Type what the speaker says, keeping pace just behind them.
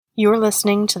You're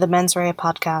listening to the Mens Rea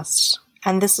podcast,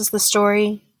 and this is the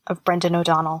story of Brendan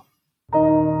O'Donnell.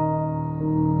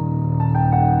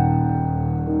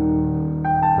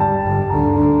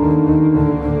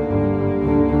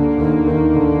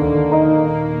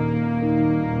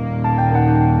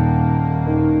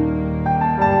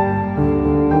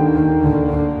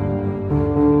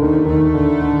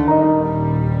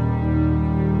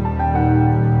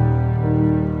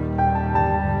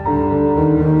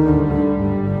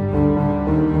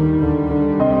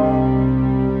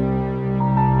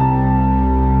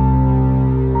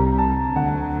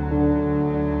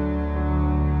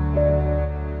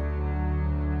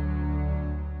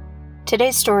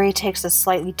 Today's story takes a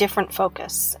slightly different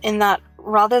focus, in that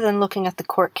rather than looking at the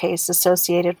court case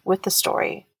associated with the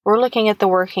story, we're looking at the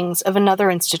workings of another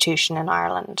institution in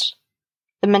Ireland,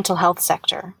 the mental health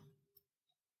sector.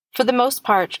 For the most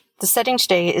part, the setting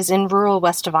today is in rural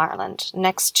west of Ireland,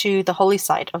 next to the holy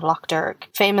site of Lough Derg,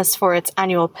 famous for its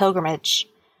annual pilgrimage.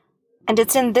 And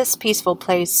it's in this peaceful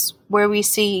place where we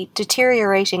see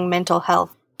deteriorating mental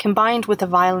health combined with a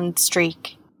violent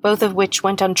streak, both of which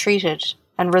went untreated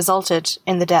and resulted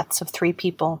in the deaths of 3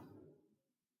 people.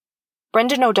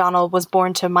 Brendan O'Donnell was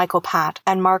born to Michael Pat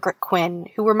and Margaret Quinn,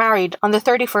 who were married on the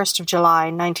 31st of July,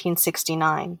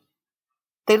 1969.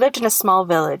 They lived in a small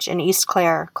village in East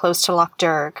Clare, close to Lough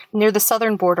Derg, near the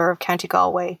southern border of County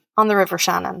Galway, on the River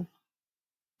Shannon.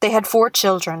 They had 4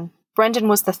 children. Brendan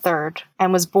was the third,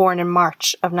 and was born in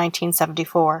March of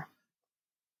 1974.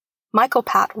 Michael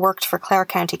Pat worked for Clare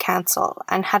County Council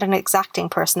and had an exacting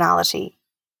personality.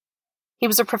 He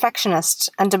was a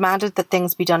perfectionist and demanded that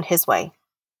things be done his way.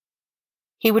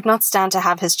 He would not stand to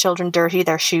have his children dirty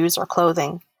their shoes or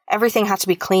clothing. Everything had to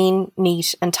be clean,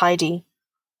 neat, and tidy.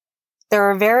 There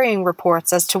are varying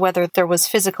reports as to whether there was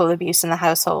physical abuse in the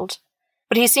household,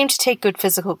 but he seemed to take good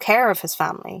physical care of his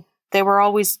family. They were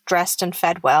always dressed and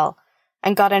fed well,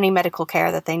 and got any medical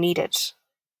care that they needed.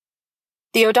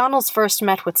 The O'Donnells first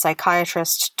met with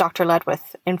psychiatrist Dr.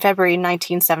 Ledwith in February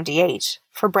 1978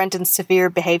 for Brendan's severe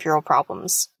behavioural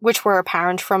problems, which were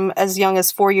apparent from as young as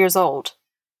 4 years old.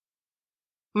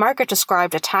 Margaret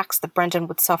described attacks that Brendan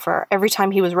would suffer every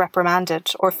time he was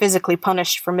reprimanded or physically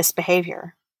punished for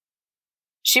misbehaviour.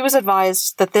 She was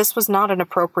advised that this was not an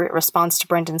appropriate response to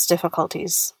Brendan's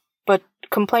difficulties, but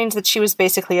complained that she was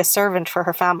basically a servant for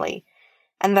her family,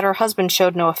 and that her husband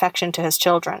showed no affection to his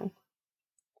children.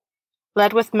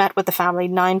 Ledwith met with the family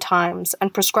 9 times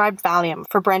and prescribed Valium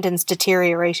for Brendan's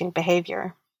deteriorating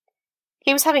behaviour.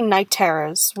 He was having night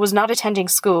terrors, was not attending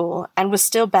school, and was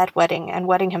still bedwetting and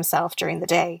wetting himself during the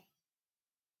day.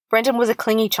 Brendan was a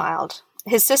clingy child.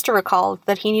 His sister recalled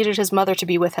that he needed his mother to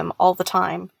be with him all the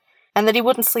time, and that he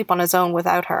wouldn't sleep on his own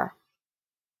without her.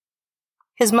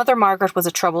 His mother Margaret was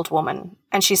a troubled woman,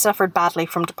 and she suffered badly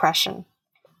from depression.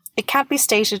 It can't be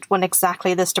stated when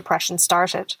exactly this depression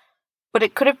started, but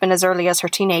it could have been as early as her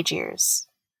teenage years.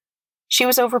 She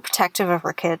was overprotective of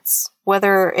her kids,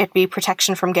 whether it be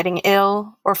protection from getting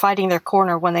ill or fighting their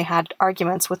corner when they had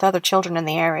arguments with other children in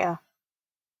the area.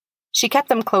 She kept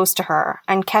them close to her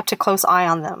and kept a close eye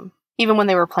on them, even when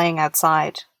they were playing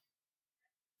outside.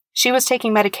 She was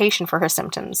taking medication for her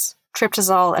symptoms,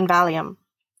 Triptazole and Valium.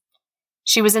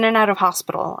 She was in and out of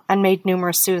hospital and made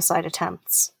numerous suicide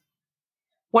attempts.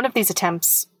 One of these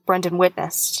attempts Brendan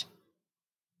witnessed.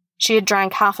 She had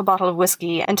drank half a bottle of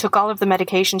whiskey and took all of the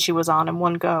medication she was on in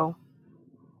one go.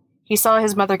 He saw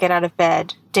his mother get out of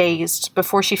bed, dazed,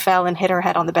 before she fell and hit her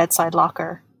head on the bedside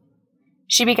locker.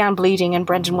 She began bleeding and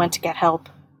Brendan went to get help.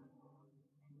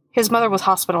 His mother was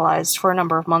hospitalized for a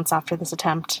number of months after this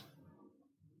attempt.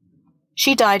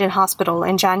 She died in hospital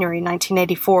in January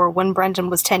 1984 when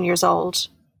Brendan was 10 years old.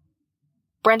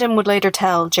 Brendan would later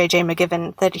tell J.J.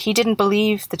 McGibbon that he didn't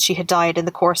believe that she had died in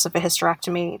the course of a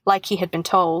hysterectomy, like he had been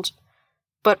told,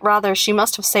 but rather she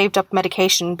must have saved up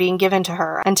medication being given to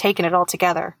her and taken it all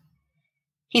together.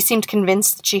 He seemed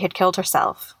convinced that she had killed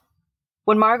herself.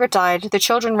 When Margaret died, the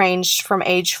children ranged from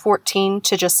age 14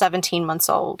 to just 17 months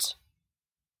old.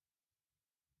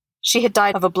 She had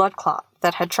died of a blood clot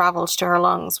that had travelled to her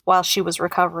lungs while she was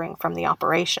recovering from the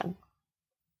operation.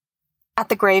 At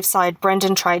the graveside,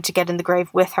 Brendan tried to get in the grave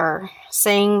with her,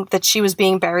 saying that she was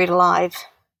being buried alive.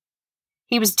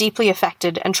 He was deeply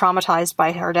affected and traumatized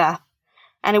by her death,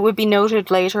 and it would be noted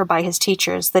later by his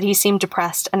teachers that he seemed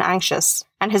depressed and anxious,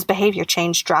 and his behaviour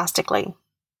changed drastically.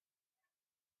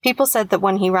 People said that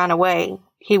when he ran away,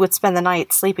 he would spend the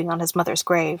night sleeping on his mother's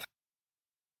grave.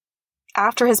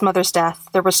 After his mother's death,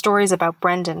 there were stories about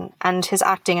Brendan and his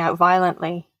acting out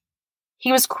violently.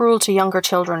 He was cruel to younger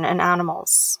children and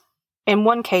animals. In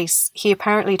one case, he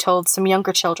apparently told some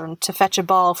younger children to fetch a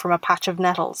ball from a patch of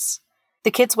nettles,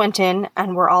 The kids went in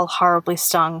and were all horribly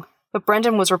stung, but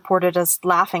Brendan was reported as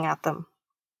laughing at them.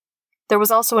 There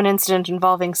was also an incident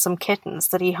involving some kittens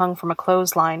that he hung from a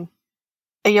clothesline.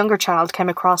 A younger child came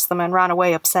across them and ran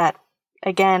away upset.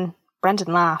 Again,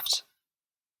 Brendan laughed.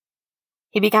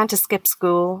 He began to skip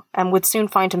school and would soon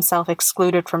find himself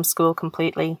excluded from school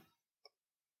completely.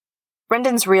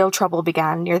 Brendan's real trouble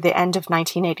began near the end of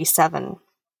 1987.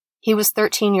 He was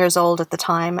 13 years old at the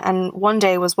time and one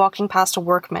day was walking past a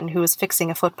workman who was fixing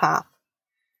a footpath.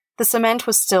 The cement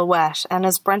was still wet, and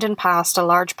as Brendan passed a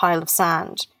large pile of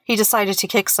sand, he decided to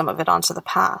kick some of it onto the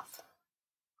path.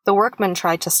 The workman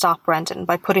tried to stop Brendan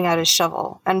by putting out his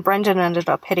shovel, and Brendan ended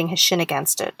up hitting his shin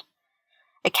against it.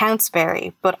 Accounts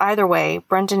vary, but either way,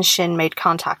 Brendan's shin made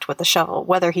contact with the shovel,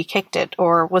 whether he kicked it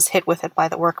or was hit with it by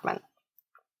the workman.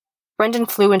 Brendan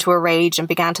flew into a rage and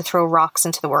began to throw rocks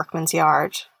into the workman's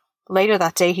yard. Later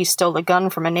that day, he stole a gun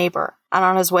from a neighbour, and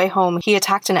on his way home, he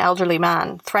attacked an elderly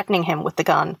man, threatening him with the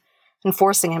gun and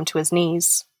forcing him to his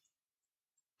knees.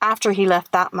 After he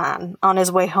left that man, on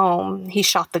his way home, he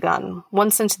shot the gun,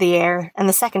 once into the air and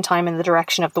the second time in the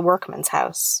direction of the workman's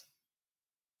house.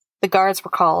 The guards were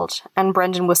called, and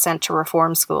Brendan was sent to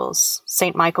reform schools,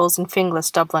 St. Michael's in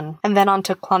Finglas, Dublin, and then on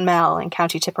to Clonmel in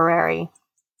County Tipperary.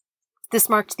 This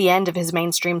marked the end of his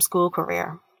mainstream school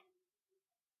career.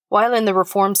 While in the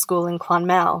reform school in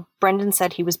Clonmel, Brendan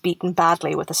said he was beaten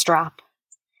badly with a strap.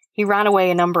 He ran away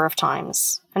a number of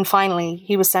times, and finally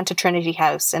he was sent to Trinity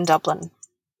House in Dublin.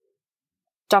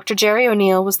 Dr. Jerry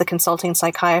O'Neill was the consulting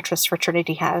psychiatrist for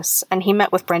Trinity House, and he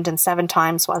met with Brendan 7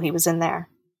 times while he was in there.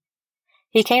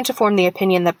 He came to form the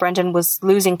opinion that Brendan was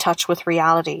losing touch with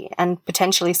reality and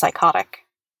potentially psychotic.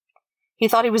 He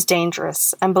thought he was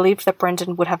dangerous and believed that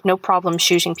Brendan would have no problem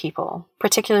shooting people,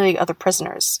 particularly other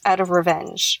prisoners, out of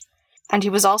revenge. And he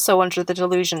was also under the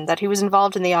delusion that he was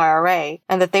involved in the IRA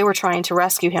and that they were trying to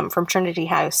rescue him from Trinity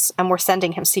House and were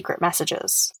sending him secret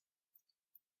messages.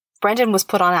 Brendan was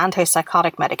put on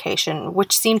antipsychotic medication,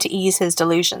 which seemed to ease his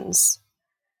delusions.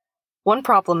 One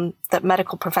problem that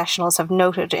medical professionals have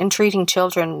noted in treating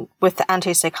children with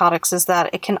antipsychotics is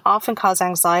that it can often cause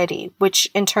anxiety, which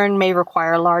in turn may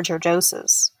require larger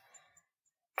doses.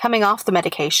 Coming off the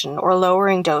medication or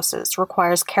lowering doses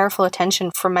requires careful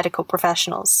attention from medical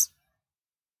professionals.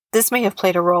 This may have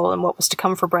played a role in what was to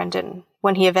come for Brendan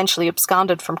when he eventually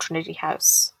absconded from Trinity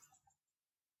House.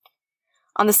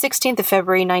 On the 16th of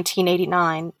February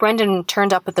 1989, Brendan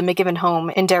turned up at the McGibbon home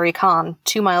in Derrycon,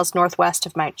 2 miles northwest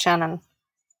of Mount Shannon.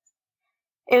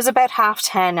 It was about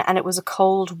 10:30 and it was a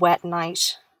cold, wet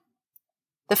night.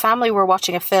 The family were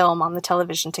watching a film on the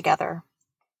television together.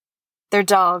 Their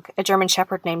dog, a German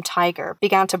Shepherd named Tiger,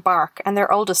 began to bark, and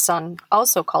their oldest son,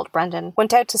 also called Brendan,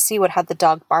 went out to see what had the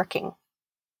dog barking.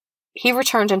 He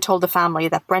returned and told the family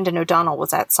that Brendan O'Donnell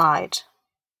was outside.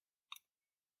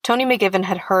 Tony McGibbon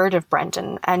had heard of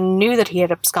Brendan and knew that he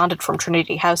had absconded from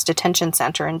Trinity House Detention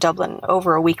Centre in Dublin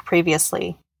over a week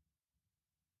previously.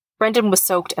 Brendan was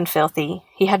soaked and filthy.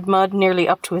 He had mud nearly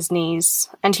up to his knees,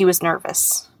 and he was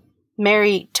nervous.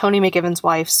 Mary, Tony McGibbon's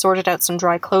wife, sorted out some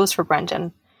dry clothes for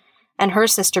Brendan, and her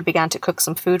sister began to cook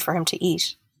some food for him to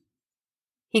eat.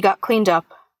 He got cleaned up,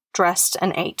 dressed,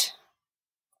 and ate.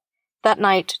 That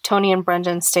night, Tony and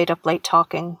Brendan stayed up late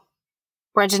talking.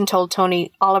 Brendan told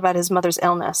Tony all about his mother's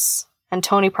illness, and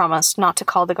Tony promised not to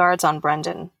call the guards on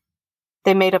Brendan.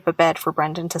 They made up a bed for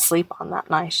Brendan to sleep on that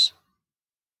night.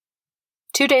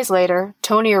 2 days later,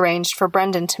 Tony arranged for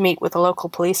Brendan to meet with a local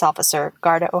police officer,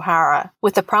 Garda O'Hara,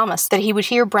 with the promise that he would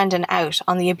hear Brendan out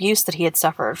on the abuse that he had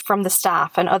suffered from the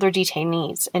staff and other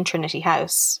detainees in Trinity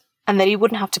House, and that he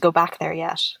wouldn't have to go back there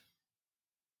yet.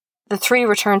 The 3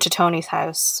 returned to Tony's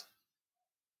house.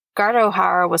 Garda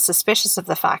O'Hara was suspicious of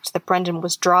the fact that Brendan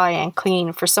was dry and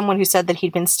clean for someone who said that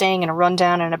he'd been staying in a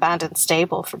rundown and abandoned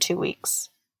stable for 2 weeks.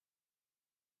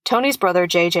 Tony's brother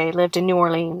JJ lived in New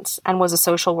Orleans and was a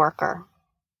social worker.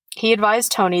 He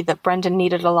advised Tony that Brendan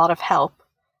needed a lot of help,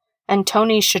 and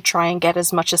Tony should try and get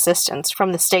as much assistance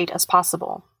from the state as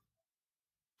possible.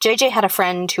 JJ had a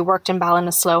friend who worked in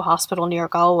Ballinasloe Hospital near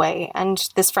Galway, and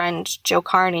this friend, Joe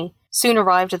Carney, soon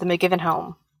arrived at the McGibbon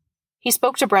home. He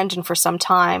spoke to Brendan for some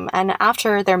time, and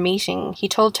after their meeting, he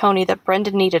told Tony that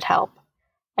Brendan needed help,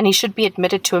 and he should be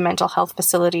admitted to a mental health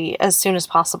facility as soon as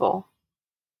possible.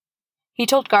 He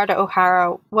told Garda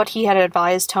O'Hara what he had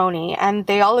advised Tony, and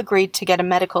they all agreed to get a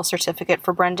medical certificate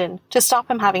for Brendan to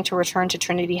stop him having to return to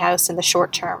Trinity House in the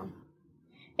short term.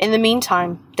 In the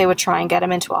meantime, they would try and get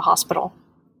him into a hospital.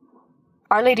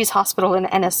 Our Lady's Hospital in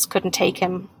Ennis couldn't take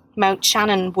him. Mount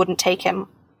Shannon wouldn't take him,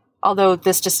 although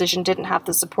this decision didn't have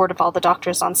the support of all the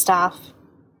doctors on staff.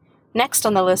 Next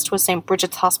on the list was St.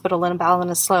 Bridget's Hospital in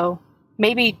Ballinasloe.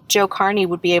 Maybe Joe Carney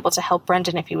would be able to help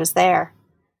Brendan if he was there.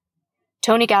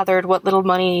 Tony gathered what little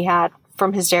money he had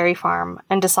from his dairy farm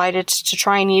and decided to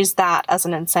try and use that as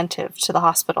an incentive to the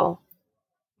hospital.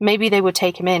 Maybe they would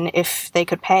take him in if they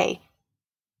could pay.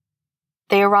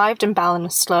 They arrived in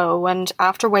Ballinasloe, and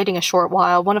after waiting a short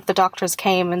while, one of the doctors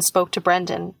came and spoke to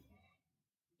Brendan.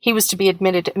 He was to be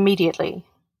admitted immediately.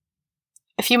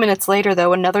 A few minutes later,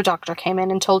 though, another doctor came in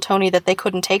and told Tony that they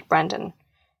couldn't take Brendan.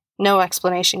 No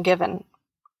explanation given.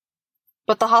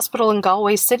 But the hospital in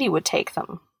Galway City would take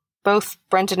them. Both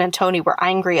Brendan and Tony were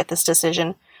angry at this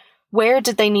decision. Where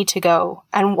did they need to go,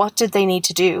 and what did they need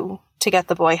to do to get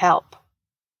the boy help?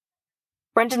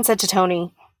 Brendan said to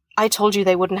Tony, "I told you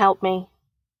they wouldn't help me."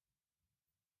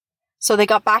 So they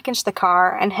got back into the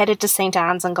car and headed to St.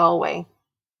 Anne's in Galway.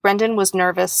 Brendan was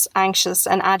nervous, anxious,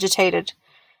 and agitated,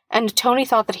 and Tony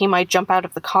thought that he might jump out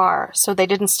of the car, so they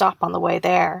didn't stop on the way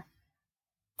there.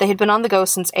 They had been on the go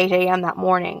since 8 a.m. that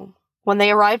morning. When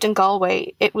they arrived in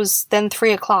Galway, it was then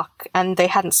 3 o'clock, and they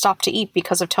hadn't stopped to eat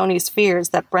because of Tony's fears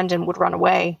that Brendan would run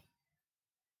away.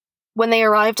 When they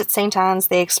arrived at St. Anne's,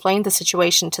 they explained the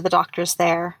situation to the doctors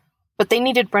there, but they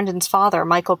needed Brendan's father,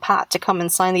 Michael Pat, to come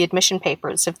and sign the admission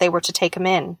papers if they were to take him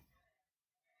in.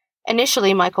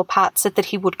 Initially, Michael Pat said that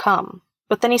he would come,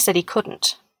 but then he said he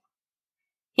couldn't.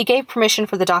 He gave permission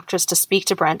for the doctors to speak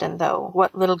to Brendan, though,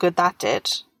 what little good that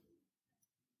did.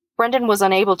 Brendan was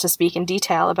unable to speak in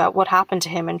detail about what happened to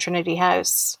him in Trinity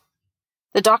House.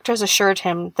 The doctors assured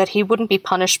him that he wouldn't be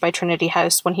punished by Trinity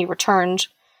House when he returned,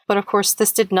 but of course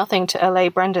this did nothing to allay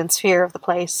Brendan's fear of the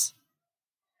place.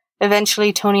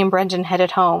 Eventually, Tony and Brendan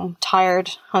headed home, tired,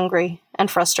 hungry, and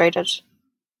frustrated.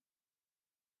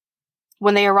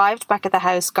 When they arrived back at the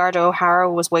house, Garda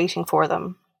O'Hara was waiting for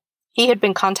them. He had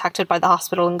been contacted by the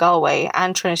hospital in Galway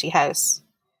and Trinity House.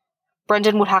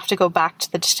 Brendan would have to go back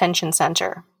to the detention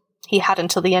centre. He had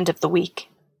until the end of the week.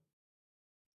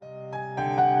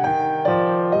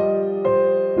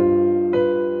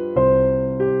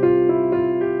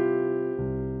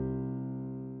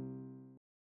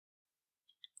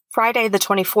 Friday, the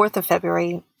 24th of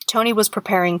February, Tony was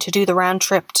preparing to do the round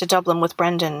trip to Dublin with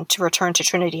Brendan to return to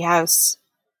Trinity House.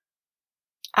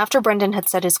 After Brendan had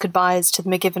said his goodbyes to the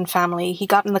McGivern family, he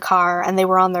got in the car and they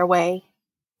were on their way.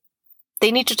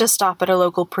 They needed to stop at a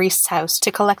local priest's house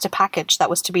to collect a package that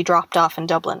was to be dropped off in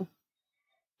Dublin.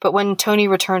 But when Tony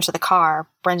returned to the car,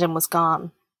 Brendan was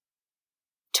gone.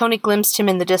 Tony glimpsed him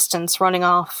in the distance, running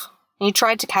off. He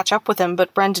tried to catch up with him,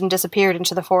 but Brendan disappeared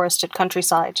into the forested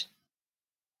countryside.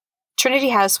 Trinity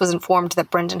House was informed that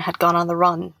Brendan had gone on the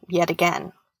run, yet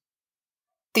again.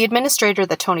 The administrator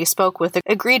that Tony spoke with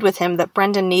agreed with him that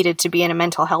Brendan needed to be in a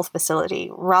mental health facility,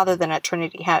 rather than at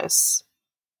Trinity House.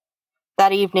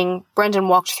 That evening, Brendan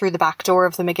walked through the back door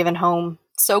of the McGivern home,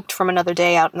 soaked from another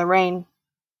day out in the rain.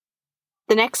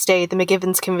 The next day, the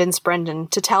McGivens convinced Brendan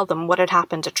to tell them what had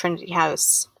happened at Trinity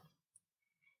House.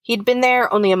 He'd been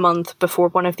there only a month before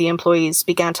one of the employees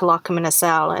began to lock him in a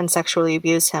cell and sexually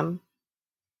abuse him.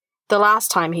 The last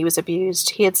time he was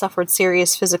abused, he had suffered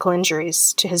serious physical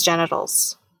injuries to his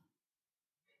genitals.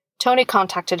 Tony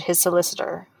contacted his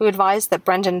solicitor, who advised that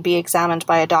Brendan be examined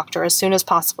by a doctor as soon as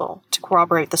possible to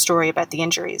corroborate the story about the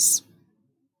injuries.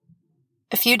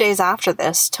 A few days after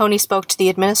this, Tony spoke to the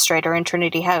administrator in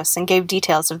Trinity House and gave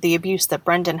details of the abuse that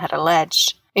Brendan had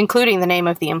alleged, including the name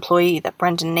of the employee that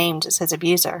Brendan named as his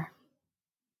abuser.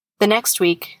 The next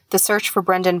week, the search for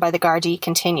Brendan by the Gardaí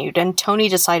continued, and Tony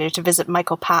decided to visit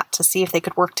Michael Pat to see if they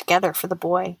could work together for the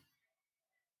boy.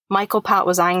 Michael Pat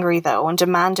was angry, though, and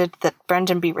demanded that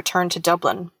Brendan be returned to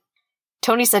Dublin.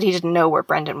 Tony said he didn't know where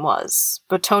Brendan was,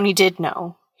 but Tony did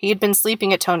know. He had been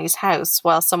sleeping at Tony's house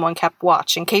while someone kept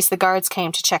watch in case the guards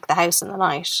came to check the house in the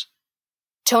night.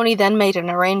 Tony then made an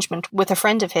arrangement with a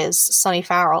friend of his, Sonny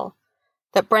Farrell,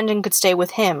 that Brendan could stay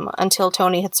with him until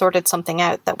Tony had sorted something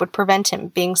out that would prevent him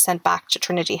being sent back to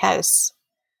Trinity House.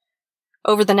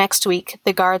 Over the next week,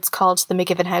 the guards called the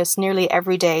McGivern house nearly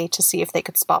every day to see if they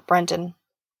could spot Brendan.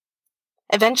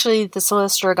 Eventually, the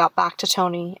solicitor got back to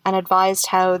Tony and advised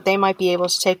how they might be able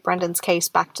to take Brendan's case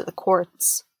back to the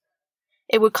courts.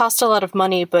 It would cost a lot of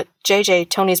money, but JJ,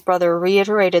 Tony's brother,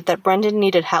 reiterated that Brendan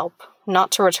needed help,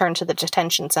 not to return to the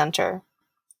detention centre.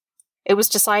 It was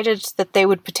decided that they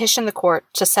would petition the court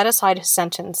to set aside his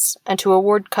sentence and to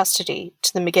award custody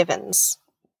to the McGivens.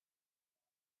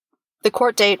 The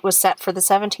court date was set for the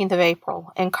 17th of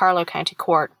April in Carlow County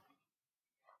Court.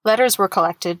 Letters were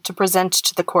collected to present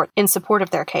to the court in support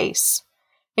of their case,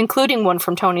 including one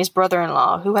from Tony's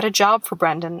brother-in-law who had a job for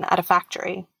Brendan at a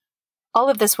factory. All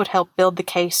of this would help build the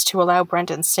case to allow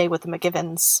Brendan stay with the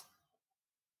McGivens.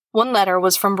 One letter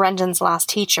was from Brendan's last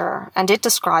teacher, and it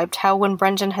described how when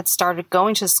Brendan had started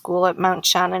going to school at Mount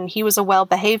Shannon, he was a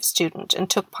well-behaved student and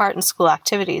took part in school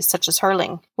activities such as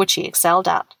hurling, which he excelled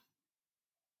at.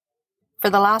 For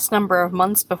the last number of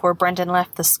months before Brendan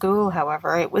left the school,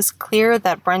 however, it was clear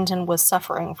that Brendan was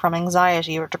suffering from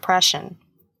anxiety or depression.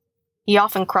 He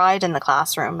often cried in the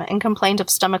classroom and complained of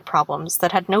stomach problems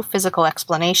that had no physical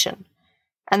explanation,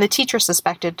 and the teacher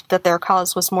suspected that their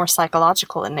cause was more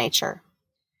psychological in nature.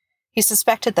 He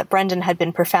suspected that Brendan had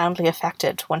been profoundly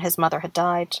affected when his mother had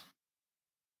died.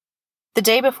 The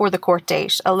day before the court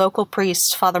date, a local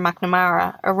priest, Father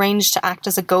McNamara, arranged to act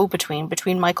as a go-between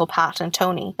between Michael Pat and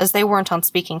Tony, as they weren't on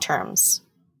speaking terms.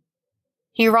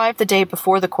 He arrived the day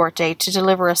before the court date to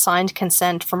deliver a signed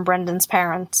consent from Brendan's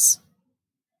parents.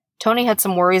 Tony had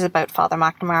some worries about Father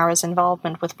McNamara's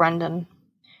involvement with Brendan.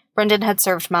 Brendan had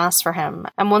served Mass for him,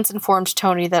 and once informed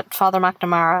Tony that Father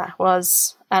McNamara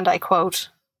was, and I quote,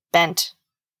 bent.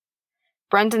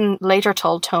 Brendan later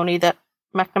told Tony that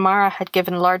McNamara had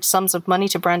given large sums of money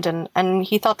to Brendan, and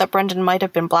he thought that Brendan might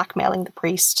have been blackmailing the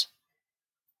priest.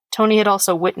 Tony had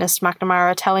also witnessed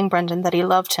McNamara telling Brendan that he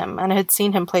loved him and had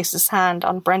seen him place his hand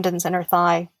on Brendan's inner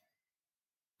thigh.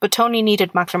 But Tony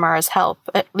needed McNamara's help,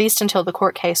 at least until the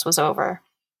court case was over.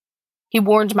 He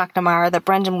warned McNamara that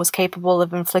Brendan was capable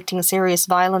of inflicting serious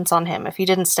violence on him if he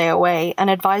didn't stay away, and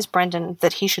advised Brendan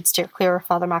that he should steer clear of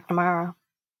Father McNamara.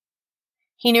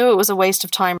 He knew it was a waste of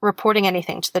time reporting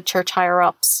anything to the church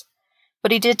higher-ups,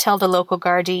 but he did tell the local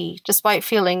Gardaí, despite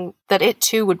feeling that it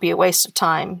too would be a waste of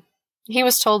time. He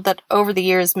was told that over the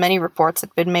years many reports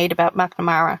had been made about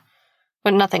McNamara,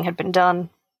 but nothing had been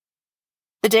done.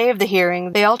 The day of the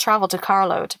hearing, they all travelled to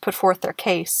Carlow to put forth their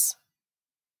case.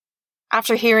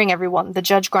 After hearing everyone, the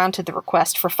judge granted the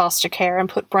request for foster care and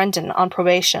put Brendan on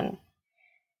probation.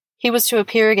 He was to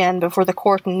appear again before the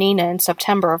court in Nenagh in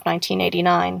September of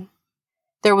 1989.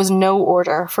 There was no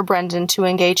order for Brendan to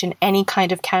engage in any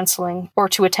kind of counselling or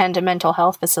to attend a mental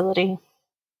health facility.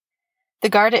 The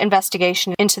Garda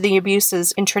investigation into the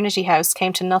abuses in Trinity House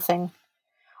came to nothing.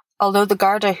 Although the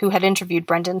Garda who had interviewed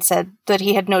Brendan said that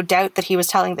he had no doubt that he was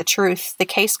telling the truth, the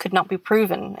case could not be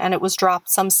proven, and it was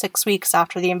dropped some 6 weeks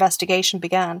after the investigation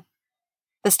began.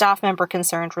 The staff member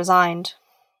concerned resigned.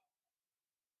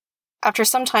 After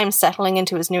some time settling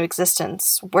into his new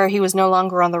existence, where he was no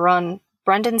longer on the run,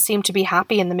 Brendan seemed to be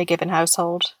happy in the McGibbon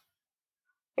household.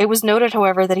 It was noted,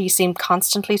 however, that he seemed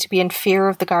constantly to be in fear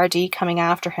of the Gardaí coming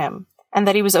after him, and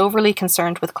that he was overly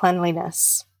concerned with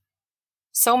cleanliness.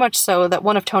 So much so that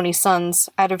one of Tony's sons,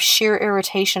 out of sheer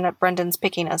irritation at Brendan's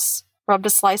pickiness, rubbed a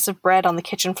slice of bread on the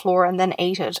kitchen floor and then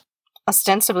ate it,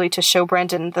 ostensibly to show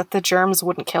Brendan that the germs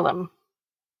wouldn't kill him.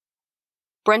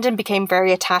 Brendan became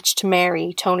very attached to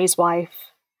Mary, Tony's wife.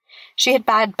 She had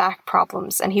bad back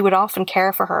problems, and he would often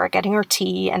care for her, getting her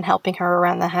tea and helping her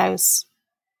around the house.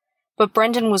 But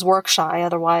Brendan was work-shy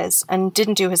otherwise, and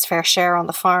didn't do his fair share on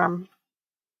the farm.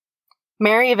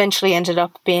 Mary eventually ended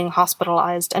up being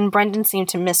hospitalised, and Brendan seemed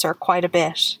to miss her quite a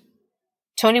bit.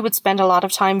 Tony would spend a lot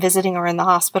of time visiting her in the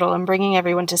hospital and bringing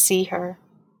everyone to see her.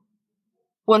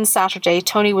 One Saturday,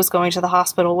 Tony was going to the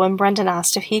hospital when Brendan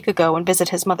asked if he could go and visit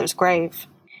his mother's grave.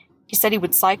 He said he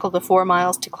would cycle the 4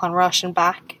 miles to Clonrush and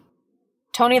back.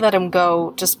 Tony let him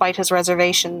go, despite his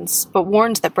reservations, but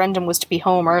warned that Brendan was to be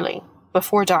home early,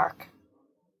 before dark.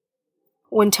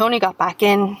 When Tony got back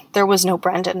in, there was no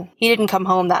Brendan. He didn't come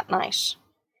home that night.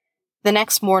 The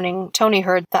next morning, Tony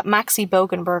heard that Maxie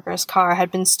Bogenberger's car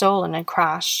had been stolen and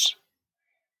crashed.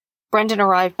 Brendan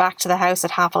arrived back to the house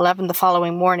at 11:30 the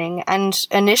following morning and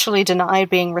initially denied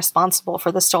being responsible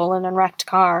for the stolen and wrecked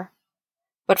car.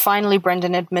 But finally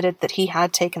Brendan admitted that he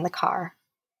had taken the car.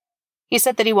 He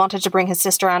said that he wanted to bring his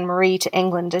sister Anne-Marie to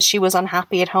England as she was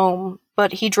unhappy at home,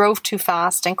 but he drove too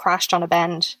fast and crashed on a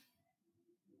bend.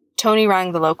 Tony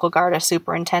rang the local Garda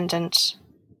superintendent.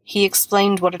 He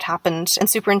explained what had happened, and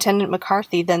Superintendent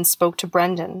McCarthy then spoke to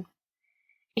Brendan.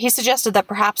 He suggested that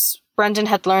perhaps Brendan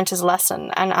had learned his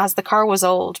lesson, and as the car was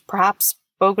old, perhaps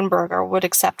Bogenberger would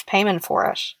accept payment for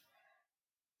it.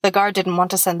 The guard didn't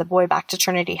want to send the boy back to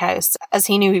Trinity House, as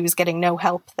he knew he was getting no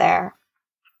help there.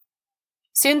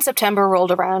 Soon September rolled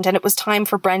around, and it was time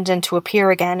for Brendan to appear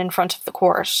again in front of the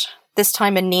court, this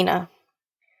time in Nenagh.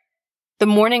 The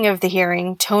morning of the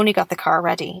hearing, Tony got the car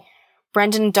ready.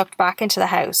 Brendan ducked back into the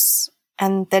house,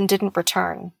 and then didn't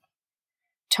return.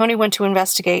 Tony went to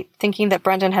investigate, thinking that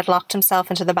Brendan had locked himself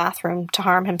into the bathroom to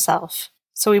harm himself,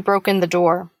 so he broke in the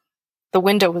door. The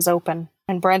window was open,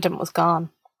 and Brendan was gone.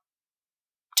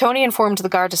 Tony informed the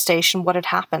Garda station what had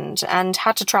happened, and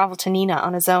had to travel to Nenagh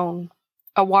on his own.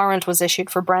 A warrant was issued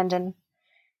for Brendan.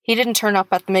 He didn't turn up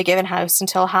at the McGivern house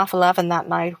until 11:30 that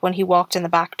night when he walked in the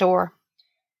back door.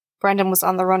 Brendan was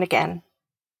on the run again.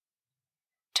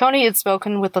 Tony had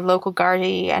spoken with the local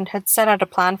Gardaí and had set out a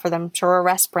plan for them to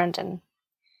arrest Brendan.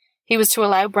 He was to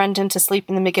allow Brendan to sleep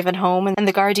in the McGivern home, and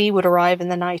the Gardaí would arrive in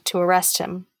the night to arrest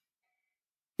him.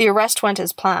 The arrest went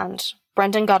as planned.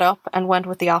 Brendan got up and went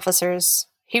with the officers.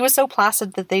 He was so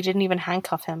placid that they didn't even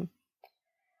handcuff him.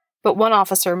 But one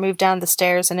officer moved down the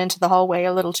stairs and into the hallway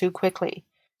a little too quickly.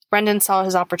 Brendan saw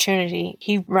his opportunity.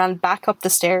 He ran back up the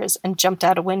stairs and jumped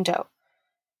out a window.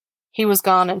 He was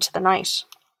gone into the night.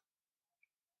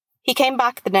 He came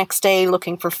back the next day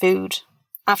looking for food.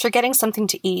 After getting something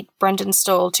to eat, Brendan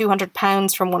stole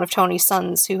 £200 from one of Tony's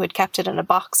sons, who had kept it in a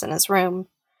box in his room.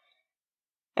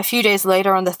 A few days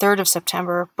later, on the 3rd of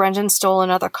September, Brendan stole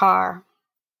another car.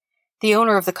 The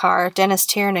owner of the car, Dennis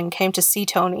Tiernan, came to see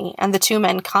Tony, and the two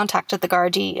men contacted the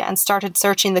Gardaí and started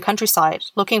searching the countryside,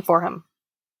 looking for him.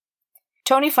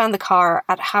 Tony found the car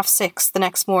at 6:30 the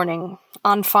next morning,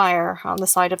 on fire on the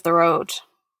side of the road.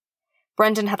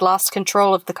 Brendan had lost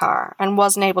control of the car and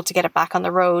wasn't able to get it back on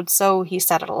the road, so he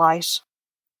set it alight.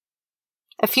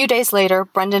 A few days later,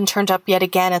 Brendan turned up yet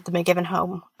again at the McGivern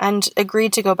home and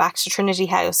agreed to go back to Trinity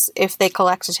House if they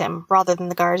collected him rather than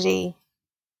the Gardaí.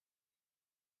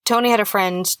 Tony had a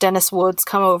friend, Dennis Woods,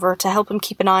 come over to help him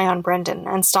keep an eye on Brendan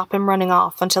and stop him running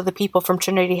off until the people from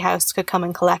Trinity House could come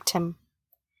and collect him.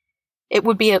 It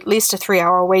would be at least a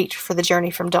 3-hour wait for the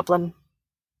journey from Dublin.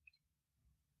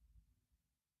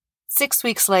 6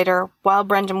 weeks later, while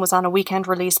Brendan was on a weekend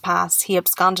release pass, he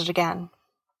absconded again.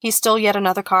 He stole yet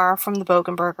another car from the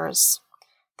Bogenbergers.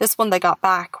 This one they got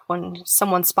back when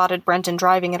someone spotted Brendan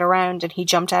driving it around and he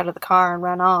jumped out of the car and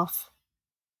ran off.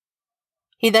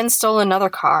 He then stole another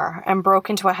car and broke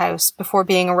into a house before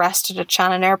being arrested at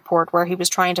Shannon Airport, where he was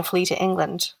trying to flee to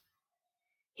England.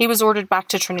 He was ordered back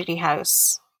to Trinity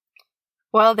House.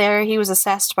 While there, he was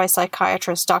assessed by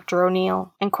psychiatrist Dr.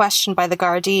 O'Neill and questioned by the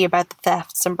Gardaí about the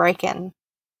thefts and break-in.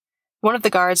 One of the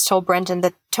guards told Brendan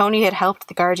that Tony had helped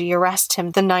the Gardaí arrest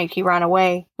him the night he ran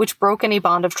away, which broke any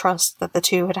bond of trust that the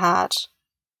two had had.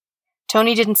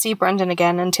 Tony didn't see Brendan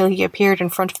again until he appeared in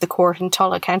front of the court in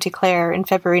Tulla, County Clare in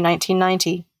February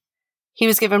 1990. He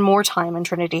was given more time in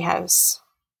Trinity House.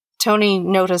 Tony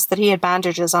noticed that he had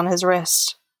bandages on his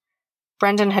wrist.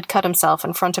 Brendan had cut himself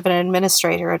in front of an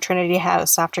administrator at Trinity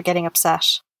House after getting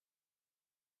upset.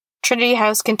 Trinity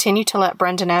House continued to let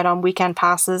Brendan out on weekend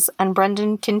passes, and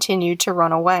Brendan continued to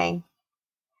run away.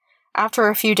 After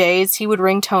a few days, he would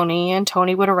ring Tony, and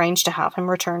Tony would arrange to have him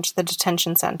return to the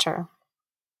detention centre.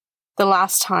 The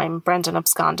last time Brendan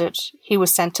absconded, he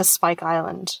was sent to Spike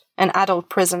Island, an adult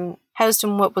prison housed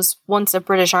in what was once a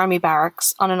British Army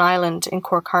barracks on an island in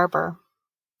Cork Harbour.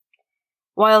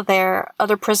 While there,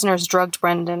 other prisoners drugged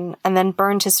Brendan and then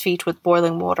burned his feet with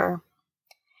boiling water.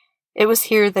 It was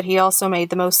here that he also made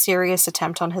the most serious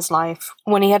attempt on his life,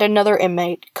 when he had another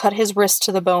inmate cut his wrist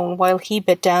to the bone while he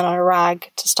bit down on a rag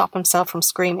to stop himself from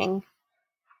screaming.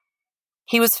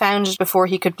 He was found before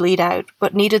he could bleed out,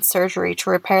 but needed surgery to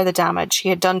repair the damage he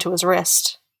had done to his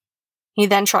wrist. He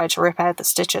then tried to rip out the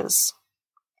stitches.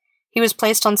 He was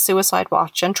placed on suicide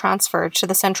watch and transferred to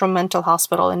the Central Mental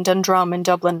Hospital in Dundrum in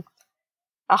Dublin,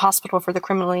 a hospital for the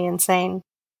criminally insane.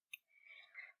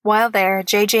 While there,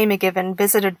 J.J. McGivern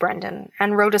visited Brendan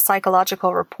and wrote a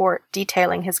psychological report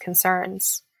detailing his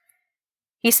concerns.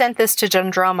 He sent this to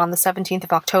Dundrum on the 17th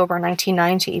of October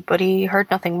 1990, but he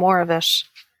heard nothing more of it.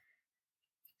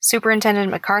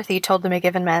 Superintendent McCarthy told the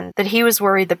McGivern men that he was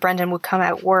worried that Brendan would come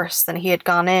out worse than he had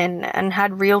gone in, and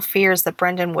had real fears that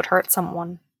Brendan would hurt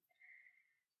someone.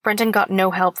 Brendan got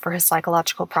no help for his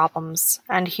psychological problems,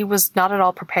 and he was not at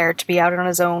all prepared to be out on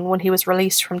his own when he was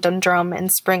released from Dundrum in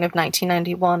spring of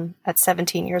 1991 at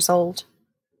 17 years old.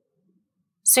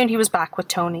 Soon he was back with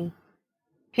Tony.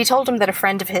 He told him that a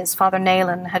friend of his, Father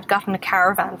Naylan, had gotten a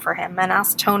caravan for him and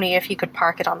asked Tony if he could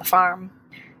park it on the farm.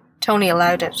 Tony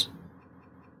allowed it.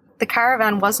 The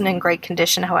caravan wasn't in great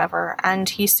condition, however, and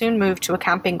he soon moved to a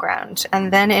camping ground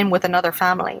and then in with another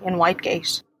family in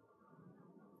Whitegate.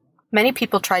 Many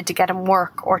people tried to get him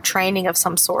work or training of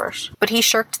some sort, but he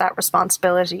shirked that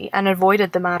responsibility and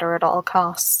avoided the matter at all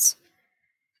costs.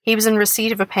 He was in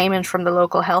receipt of a payment from the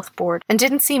local health board and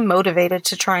didn't seem motivated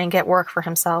to try and get work for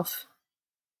himself.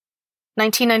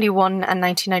 1991 and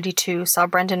 1992 saw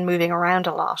Brendan moving around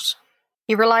a lot.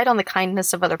 He relied on the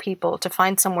kindness of other people to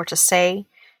find somewhere to stay,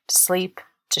 to sleep,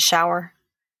 to shower.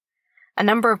 A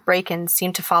number of break-ins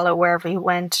seemed to follow wherever he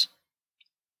went.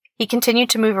 He continued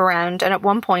to move around and at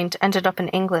one point ended up in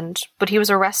England, but he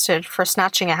was arrested for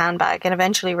snatching a handbag and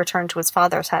eventually returned to his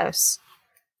father's house.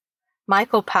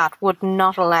 Michael Pat would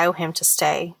not allow him to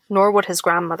stay, nor would his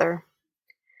grandmother.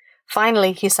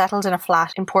 Finally, he settled in a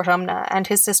flat in Portumna, and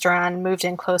his sister Anne moved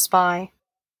in close by.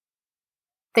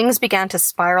 Things began to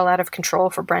spiral out of control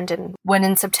for Brendan when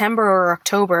in September or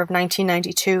October of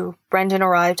 1992, Brendan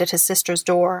arrived at his sister's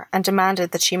door and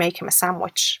demanded that she make him a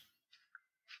sandwich.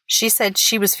 She said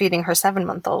she was feeding her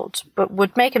 7-month-old, but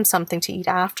would make him something to eat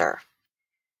after.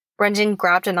 Brendan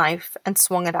grabbed a knife and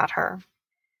swung it at her.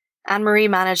 Anne-Marie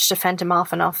managed to fend him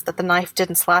off enough that the knife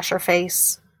didn't slash her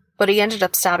face, but he ended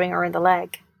up stabbing her in the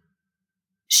leg.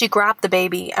 She grabbed the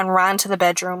baby and ran to the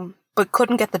bedroom, but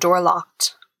couldn't get the door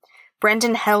locked.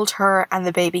 Brendan held her and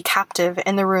the baby captive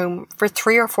in the room for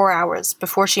 3 or 4 hours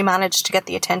before she managed to get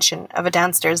the attention of a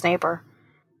downstairs neighbour.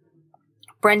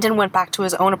 Brendan went back to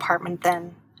his own apartment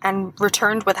then, and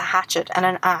returned with a hatchet and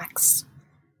an axe.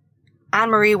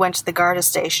 Anne-Marie went to the Garda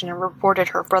station and reported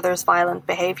her brother's violent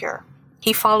behaviour.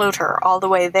 He followed her all the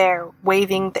way there,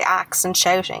 waving the axe and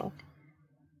shouting.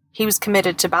 He was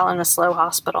committed to Ballinasloe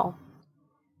Hospital.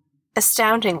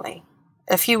 Astoundingly,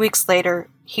 a few weeks later,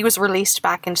 he was released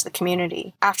back into the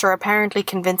community after apparently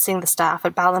convincing the staff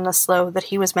at Ballinasloe that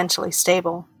he was mentally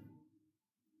stable.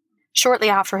 Shortly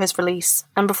after his release,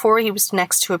 and before he was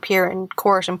next to appear in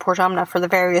court in Portumna for the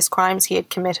various crimes he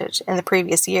had committed in the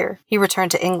previous year, he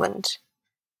returned to England.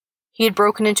 He had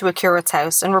broken into a curate's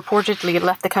house and reportedly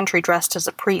left the country dressed as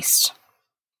a priest.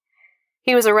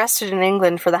 He was arrested in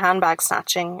England for the handbag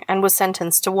snatching and was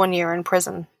sentenced to 1 year in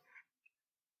prison.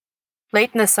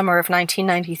 Late in the summer of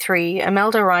 1993,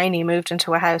 Imelda Riney moved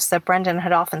into a house that Brendan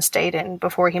had often stayed in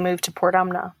before he moved to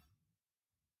Portumna.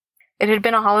 It had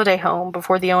been a holiday home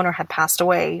before the owner had passed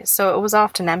away, so it was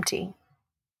often empty.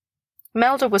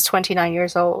 Imelda was 29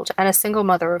 years old and a single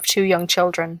mother of 2 young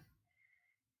children.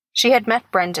 She had met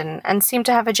Brendan and seemed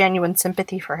to have a genuine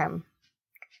sympathy for him.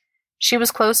 She was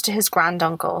close to his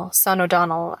granduncle, son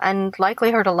O'Donnell, and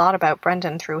likely heard a lot about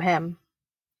Brendan through him.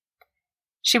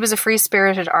 She was a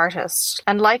free-spirited artist,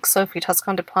 and like Sophie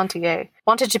Toscan de Plantier,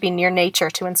 wanted to be near nature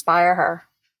to inspire her.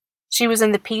 She was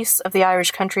in the peace of the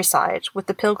Irish countryside, with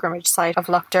the pilgrimage site of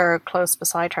Lough Derg close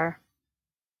beside her.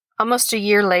 Almost a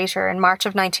year later, in March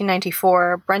of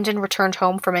 1994, Brendan returned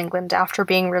home from England after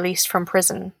being released from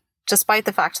prison, despite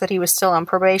the fact that he was still on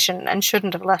probation and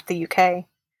shouldn't have left the UK.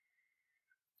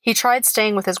 He tried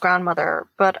staying with his grandmother,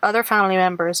 but other family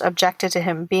members objected to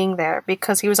him being there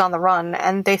because he was on the run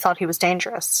and they thought he was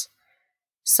dangerous.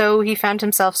 So he found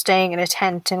himself staying in a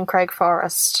tent in Craig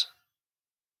Forest.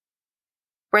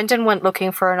 Brendan went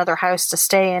looking for another house to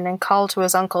stay in and called to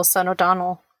his uncle, son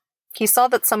O'Donnell. He saw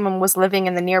that someone was living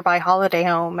in the nearby holiday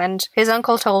home, and his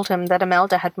uncle told him that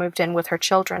Imelda had moved in with her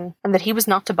children and that he was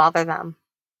not to bother them.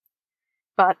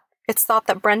 But it's thought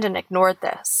that Brendan ignored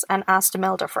this and asked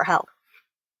Imelda for help.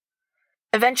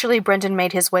 Eventually, Brendan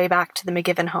made his way back to the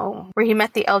McGiven home, where he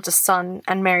met the eldest son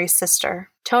and Mary's sister.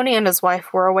 Tony and his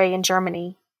wife were away in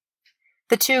Germany.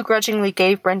 The two grudgingly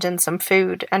gave Brendan some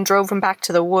food and drove him back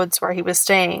to the woods where he was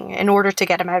staying in order to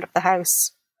get him out of the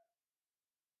house.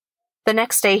 The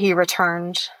next day he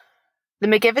returned. The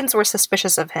McGivens were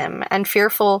suspicious of him and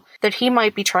fearful that he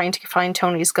might be trying to find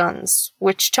Tony's guns,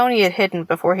 which Tony had hidden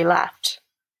before he left.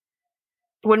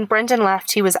 When Brendan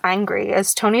left, he was angry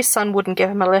as Tony's son wouldn't give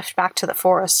him a lift back to the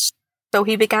forest, so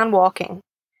he began walking.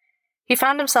 He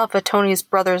found himself at Tony's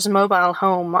brother's mobile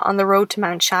home on the road to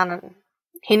Mount Shannon.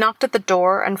 He knocked at the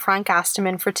door and Frank asked him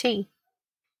in for tea.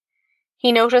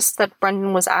 He noticed that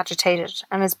Brendan was agitated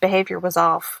and his behaviour was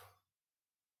off.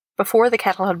 Before the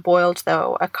kettle had boiled,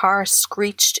 though, a car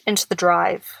screeched into the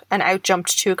drive and out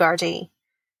jumped 2 Gardaí.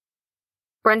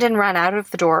 Brendan ran out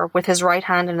of the door with his right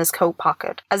hand in his coat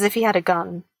pocket, as if he had a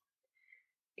gun.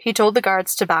 He told the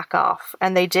guards to back off,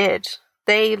 and they did.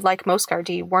 They, like most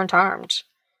Gardaí, weren't armed.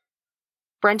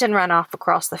 Brendan ran off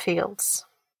across the fields.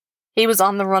 He was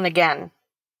on the run again,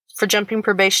 for jumping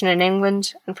probation in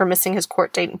England and for missing his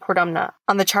court date in Portumna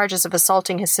on the charges of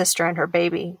assaulting his sister and her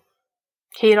baby.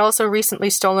 He had also recently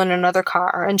stolen another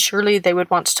car, and surely they would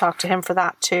want to talk to him for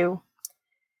that too.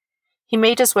 He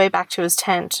made his way back to his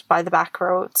tent by the back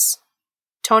roads.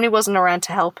 Tony wasn't around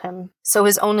to help him, so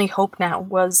his only hope now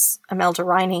was Imelda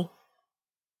Riney.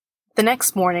 The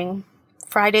next morning,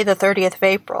 Friday the 30th of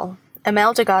April,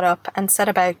 Imelda got up and set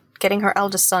about getting her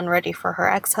eldest son ready for her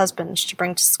ex-husband to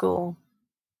bring to school.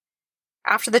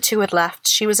 After the two had left,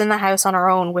 she was in the house on her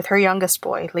own with her youngest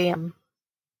boy, Liam.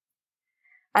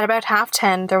 At about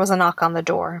 10:30, there was a knock on the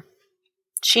door.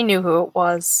 She knew who it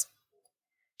was.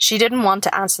 She didn't want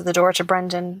to answer the door to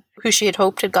Brendan, who she had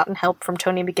hoped had gotten help from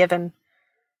Tony McGiven,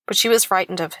 but she was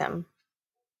frightened of him.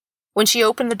 When she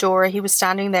opened the door, he was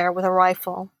standing there with a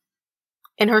rifle.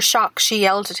 In her shock, she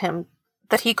yelled at him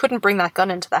that he couldn't bring that gun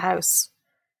into the house.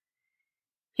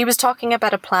 He was talking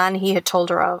about a plan he had told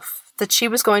her of, that she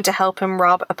was going to help him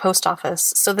rob a post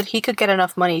office so that he could get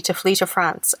enough money to flee to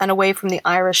France and away from the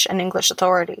Irish and English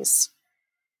authorities.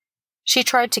 She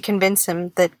tried to convince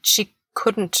him that she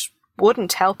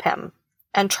wouldn't help him,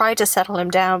 and tried to settle him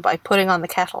down by putting on the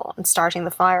kettle and starting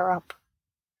the fire up.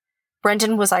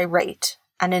 Brendan was irate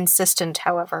and insistent,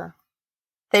 however.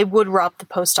 They would rob the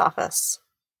post office.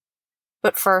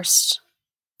 But first,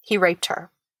 he raped her.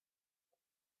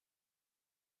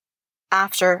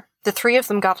 After, the three of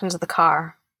them got into the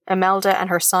car, Imelda and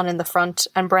her son in the front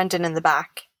and Brendan in the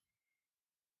back.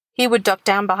 He would duck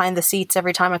down behind the seats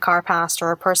every time a car passed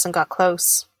or a person got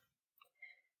close.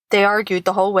 They argued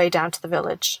the whole way down to the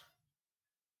village.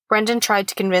 Brendan tried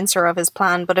to convince her of his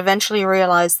plan, but eventually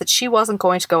realized that she wasn't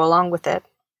going to go along with it.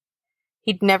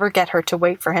 He'd never get her to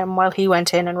wait for him while he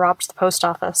went in and robbed the post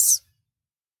office.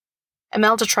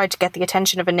 Imelda tried to get the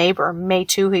attention of a neighbour, May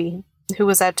Toohey, who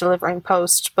was out delivering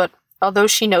post, but although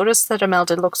she noticed that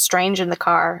Imelda looked strange in the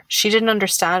car, she didn't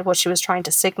understand what she was trying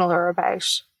to signal her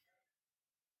about.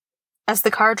 As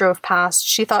the car drove past,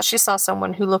 she thought she saw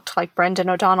someone who looked like Brendan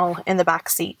O'Donnell in the back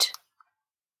seat.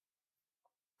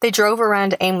 They drove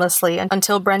around aimlessly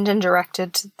until Brendan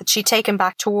directed that she take him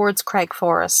back towards Craig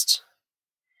Forest.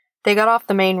 They got off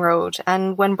the main road,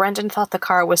 and when Brendan thought the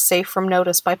car was safe from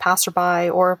notice by passerby,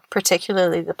 or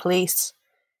particularly the police,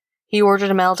 he ordered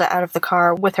Imelda out of the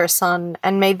car with her son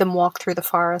and made them walk through the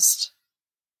forest.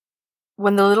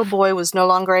 When the little boy was no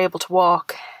longer able to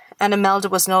walk, and Imelda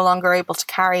was no longer able to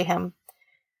carry him,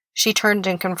 she turned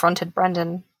and confronted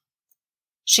Brendan.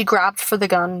 She grabbed for the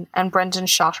gun, and Brendan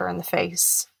shot her in the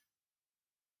face.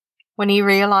 When he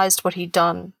realized what he'd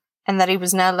done, and that he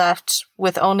was now left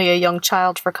with only a young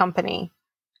child for company,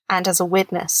 and as a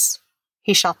witness,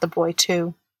 he shot the boy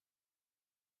too.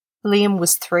 Liam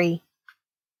was 3.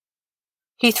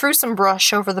 He threw some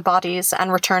brush over the bodies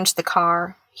and returned to the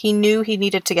car. He knew he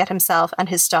needed to get himself and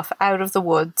his stuff out of the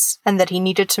woods, and that he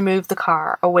needed to move the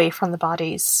car away from the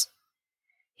bodies.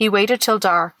 He waited till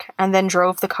dark and then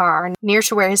drove the car near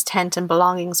to where his tent and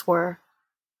belongings were.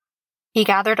 He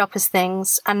gathered up his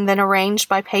things and then arranged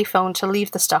by payphone to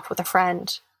leave the stuff with a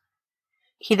friend.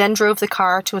 He then drove the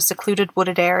car to a secluded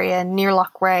wooded area near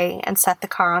Loch Ray and set the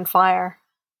car on fire.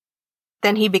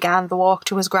 Then he began the walk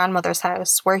to his grandmother's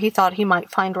house, where he thought he might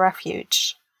find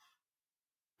refuge.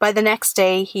 By the next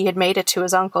day, he had made it to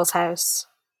his uncle's house.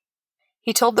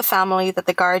 He told the family that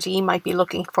the Gardaí might be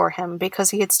looking for him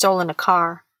because he had stolen a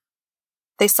car.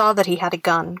 They saw that he had a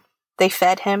gun. They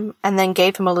fed him and then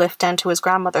gave him a lift down to his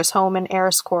grandmother's home in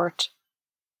Eriscourt.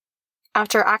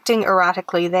 After acting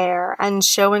erratically there and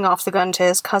showing off the gun to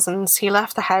his cousins, he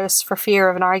left the house for fear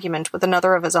of an argument with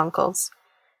another of his uncles,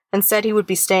 and said he would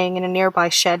be staying in a nearby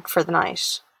shed for the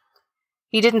night.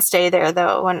 He didn't stay there,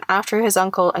 though, and after his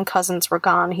uncle and cousins were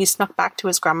gone, he snuck back to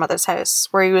his grandmother's house,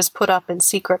 where he was put up in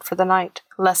secret for the night,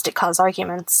 lest it cause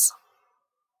arguments.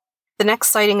 The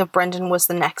next sighting of Brendan was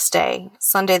the next day,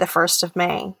 Sunday the 1st of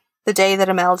May, the day that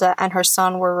Imelda and her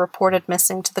son were reported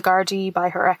missing to the Gardaí by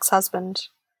her ex-husband.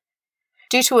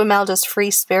 Due to Imelda's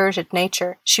free-spirited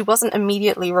nature, she wasn't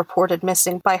immediately reported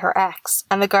missing by her ex,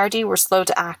 and the Gardaí were slow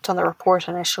to act on the report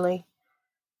initially.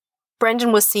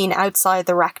 Brendan was seen outside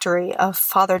the rectory of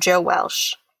Father Joe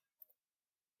Welsh.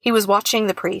 He was watching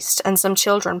the priest and some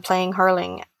children playing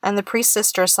hurling, and the priest's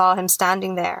sister saw him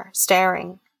standing there,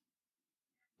 staring.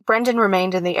 Brendan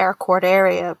remained in the Eriscourt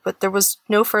area, but there was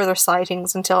no further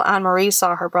sightings until Anne-Marie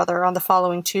saw her brother on the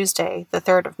following Tuesday, the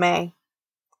 3rd of May.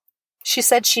 She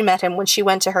said she met him when she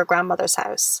went to her grandmother's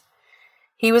house.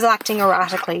 He was acting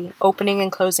erratically, opening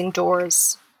and closing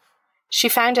doors. She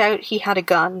found out he had a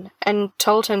gun and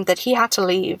told him that he had to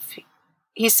leave.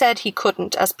 He said he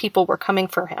couldn't, as people were coming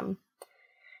for him.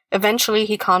 Eventually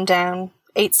he calmed down,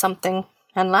 ate something,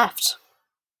 and left.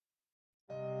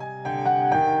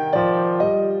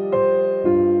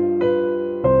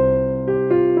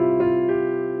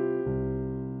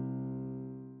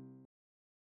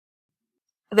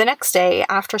 The next day,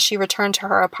 after she returned to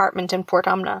her apartment in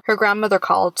Portumna, her grandmother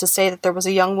called to say that there was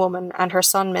a young woman and her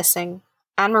son missing.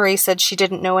 Anne-Marie said she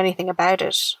didn't know anything about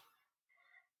it.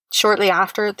 Shortly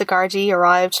after, the Gardaí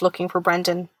arrived looking for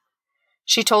Brendan.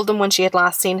 She told them when she had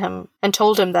last seen him, and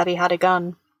told him that he had a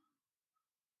gun.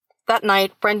 That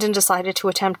night, Brendan decided to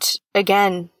attempt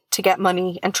again to get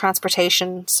money and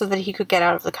transportation so that he could get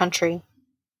out of the country.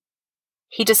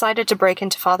 He decided to break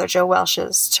into Father Joe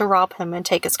Welsh's to rob him and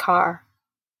take his car.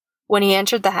 When he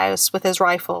entered the house with his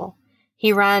rifle,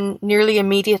 he ran nearly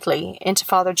immediately into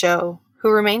Father Joe, who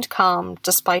remained calm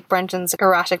despite Brendan's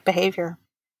erratic behaviour.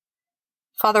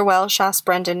 Father Welsh asked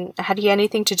Brendan had he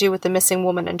anything to do with the missing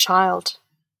woman and child.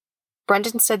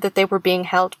 Brendan said that they were being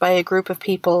held by a group of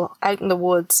people out in the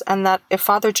woods, and that if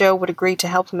Father Joe would agree to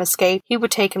help him escape, he would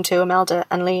take him to Imelda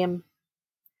and Liam.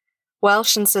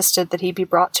 Welsh insisted that he be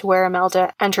brought to where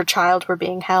Imelda and her child were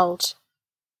being held.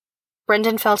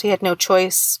 Brendan felt he had no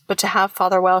choice but to have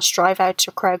Father Welsh drive out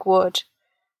to Craig Wood,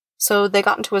 so they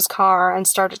got into his car and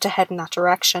started to head in that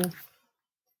direction.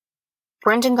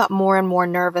 Brendan got more and more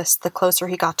nervous the closer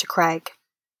he got to Craig.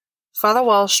 Father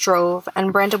Walsh drove,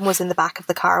 and Brendan was in the back of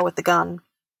the car with the gun.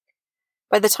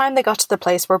 By the time they got to the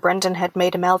place where Brendan had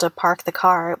made Imelda park the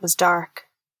car, it was dark.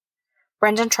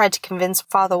 Brendan tried to convince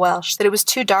Father Welsh that it was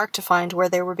too dark to find where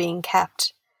they were being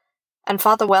kept, and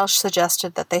Father Welsh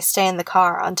suggested that they stay in the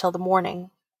car until the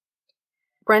morning.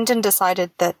 Brendan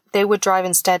decided that they would drive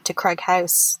instead to Craig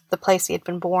House, the place he had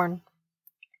been born.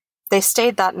 They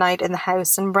stayed that night in the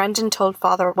house, and Brendan told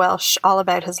Father Welsh all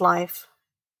about his life.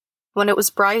 When it was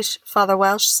bright, Father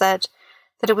Welsh said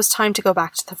that it was time to go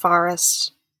back to the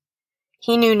forest.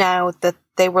 He knew now that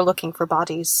they were looking for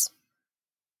bodies.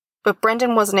 But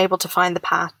Brendan wasn't able to find the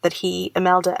path that he,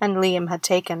 Imelda, and Liam had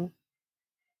taken.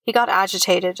 He got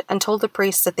agitated and told the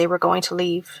priest that they were going to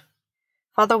leave.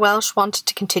 Father Welsh wanted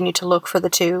to continue to look for the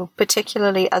two,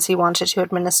 particularly as he wanted to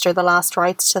administer the last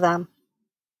rites to them.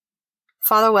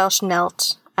 Father Welsh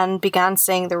knelt and began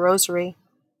saying the rosary.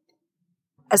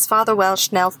 As Father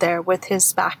Welsh knelt there with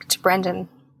his back to Brendan,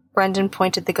 Brendan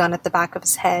pointed the gun at the back of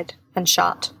his head and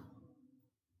shot.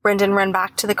 Brendan ran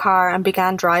back to the car and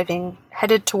began driving,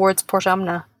 headed towards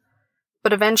Portumna,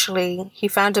 but eventually he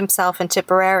found himself in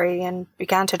Tipperary and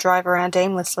began to drive around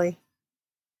aimlessly.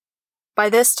 By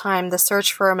this time, the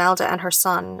search for Imelda and her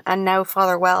son, and now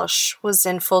Father Welsh, was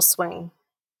in full swing.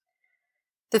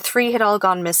 The three had all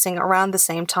gone missing around the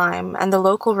same time, and the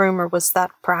local rumour was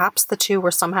that perhaps the two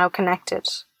were somehow connected.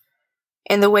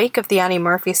 In the wake of the Annie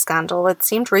Murphy scandal, it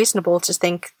seemed reasonable to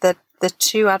think that the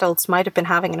two adults might have been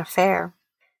having an affair.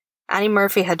 Annie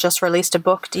Murphy had just released a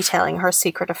book detailing her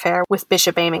secret affair with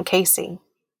Bishop Eamon Casey.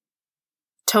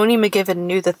 Tony McGibbon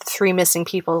knew that the three missing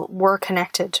people were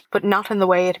connected, but not in the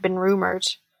way it had been rumoured.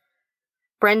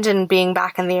 Brendan, being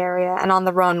back in the area and on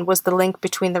the run, was the link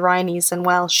between the Rhineys and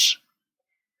Welsh.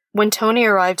 When Tony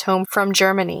arrived home from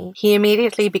Germany, he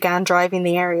immediately began driving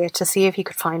the area to see if he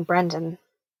could find Brendan.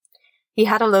 He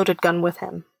had a loaded gun with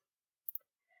him.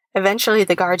 Eventually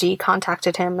the Gardaí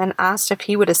contacted him and asked if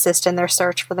he would assist in their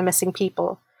search for the missing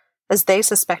people, as they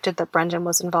suspected that Brendan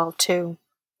was involved too.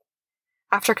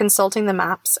 After consulting the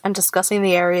maps and discussing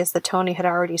the areas that Tony had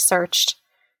already searched,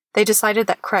 they decided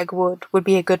that Craig Wood would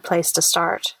be a good place to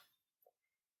start.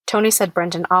 Tony said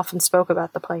Brendan often spoke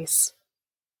about the place.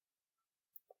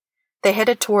 They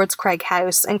headed towards Craig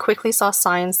House and quickly saw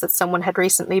signs that someone had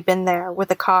recently been there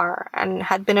with a car and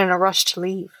had been in a rush to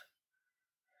leave.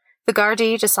 The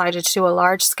Gardaí decided to do a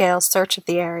large-scale search of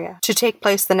the area to take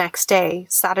place the next day,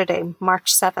 Saturday,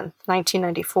 March 7th,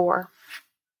 1994.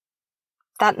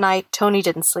 That night, Tony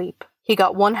didn't sleep. He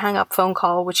got one hang-up phone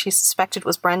call which he suspected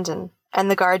was Brendan, and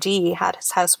the Gardaí had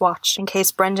his house watched in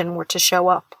case Brendan were to show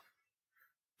up.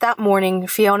 That morning,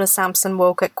 Fiona Sampson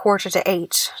woke at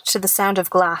 7:45 to the sound of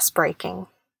glass breaking.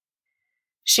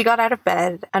 She got out of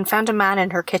bed and found a man in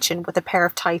her kitchen with a pair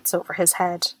of tights over his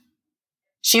head.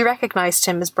 She recognised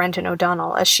him as Brendan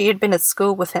O'Donnell, as she had been at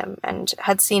school with him and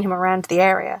had seen him around the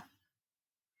area.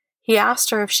 He asked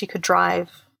her if she could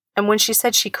drive, and when she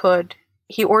said she could,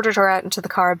 he ordered her out into the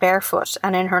car barefoot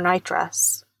and in her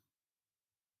nightdress.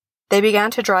 They began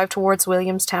to drive towards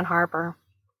Williamstown Harbour.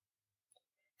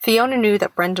 Fiona knew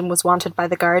that Brendan was wanted by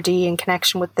the Gardaí in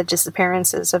connection with the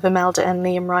disappearances of Imelda and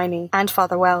Liam Riney and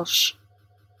Father Welsh.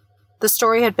 The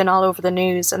story had been all over the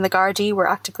news, and the Gardaí were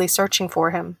actively searching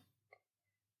for him.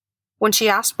 When she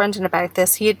asked Brendan about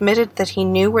this, he admitted that he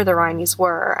knew where the Rineys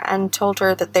were and told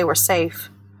her that they were safe,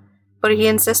 but he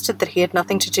insisted that he had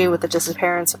nothing to do with the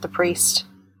disappearance of the priest.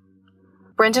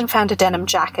 Brendan found a denim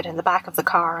jacket in the back of the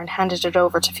car and handed it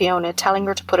over to Fiona, telling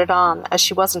her to put it on as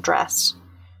she wasn't dressed,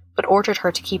 but ordered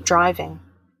her to keep driving.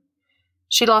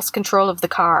 She lost control of the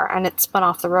car and it spun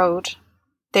off the road.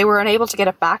 They were unable to get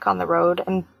it back on the road,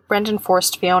 and Brendan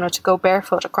forced Fiona to go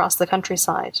barefoot across the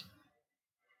countryside.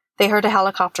 They heard a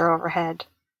helicopter overhead.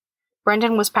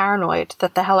 Brendan was paranoid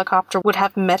that the helicopter would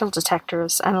have metal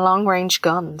detectors and long-range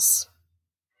guns.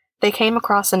 They came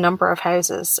across a number of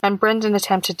houses, and Brendan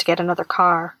attempted to get another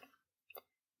car.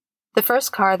 The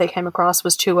first car they came across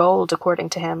was too old, according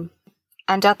to him,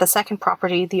 and at the second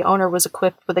property the owner was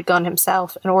equipped with a gun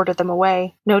himself and ordered them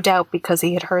away, no doubt because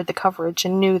he had heard the coverage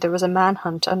and knew there was a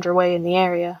manhunt underway in the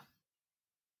area.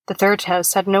 The third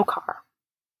house had no car.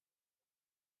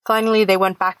 Finally, they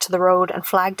went back to the road and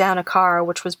flagged down a car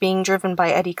which was being driven by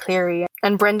Eddie Cleary,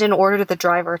 and Brendan ordered the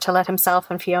driver to let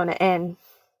himself and Fiona in.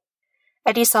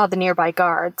 Eddie saw the nearby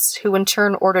guards, who in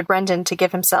turn ordered Brendan to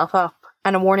give himself up,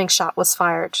 and a warning shot was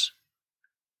fired.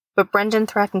 But Brendan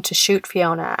threatened to shoot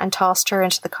Fiona and tossed her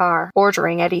into the car,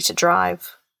 ordering Eddie to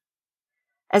drive.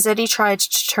 As Eddie tried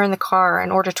to turn the car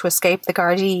in order to escape the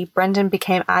Gardaí, Brendan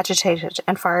became agitated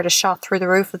and fired a shot through the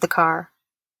roof of the car.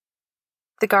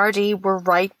 The Gardaí were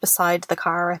right beside the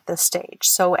car at this stage,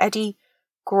 so Eddie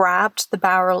grabbed the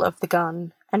barrel of the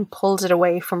gun and pulled it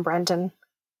away from Brendan.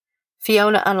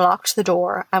 Fiona unlocked the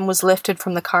door and was lifted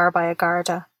from the car by a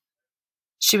Garda.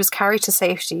 She was carried to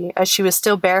safety as she was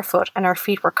still barefoot and her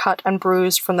feet were cut and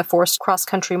bruised from the forced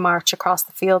cross-country march across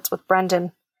the fields with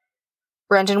Brendan.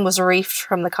 Brendan was reefed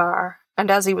from the car,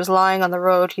 and as he was lying on the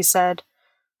road, he said,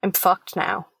 "I'm fucked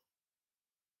now."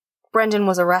 Brendan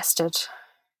was arrested.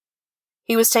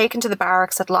 He was taken to the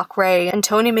barracks at Loughrea, and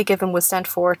Tony McGibbon was sent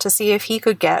for to see if he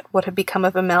could get what had become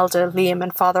of Imelda, Liam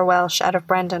and Father Welsh out of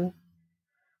Brendan.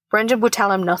 Brendan would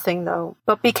tell him nothing, though,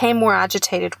 but became more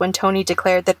agitated when Tony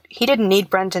declared that he didn't need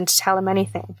Brendan to tell him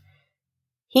anything.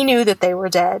 He knew that they were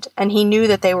dead, and he knew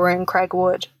that they were in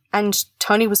Craigwood, and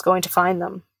Tony was going to find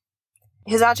them.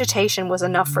 His agitation was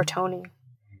enough for Tony.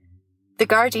 The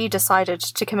Gardaí decided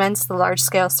to commence the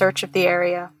large-scale search of the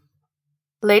area.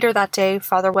 Later that day,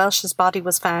 Father Welsh's body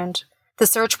was found. The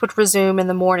search would resume in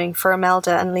the morning for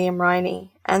Imelda and Liam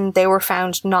Riney, and they were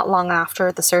found not long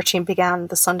after the searching began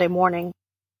the Sunday morning.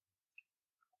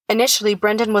 Initially,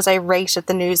 Brendan was irate at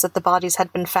the news that the bodies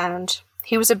had been found.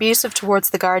 He was abusive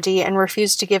towards the Gardaí and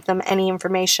refused to give them any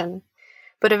information.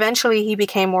 But eventually he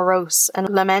became morose and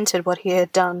lamented what he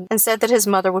had done, and said that his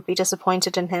mother would be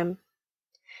disappointed in him.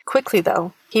 Quickly,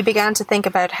 though, he began to think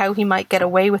about how he might get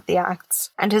away with the acts,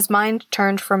 and his mind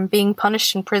turned from being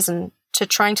punished in prison to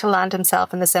trying to land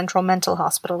himself in the Central Mental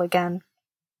Hospital again.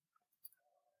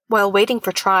 While waiting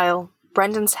for trial,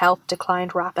 Brendan's health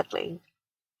declined rapidly.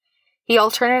 He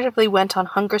alternatively went on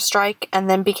hunger strike and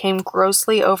then became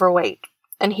grossly overweight,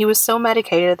 and he was so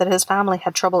medicated that his family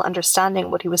had trouble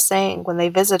understanding what he was saying when they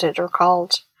visited or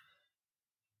called.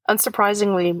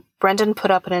 Unsurprisingly, Brendan put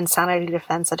up an insanity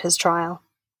defense at his trial.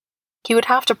 He would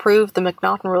have to prove the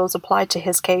McNaughton rules applied to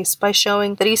his case by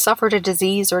showing that he suffered a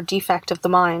disease or defect of the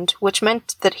mind, which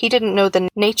meant that he didn't know the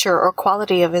nature or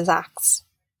quality of his acts,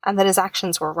 and that his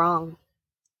actions were wrong.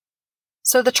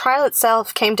 So the trial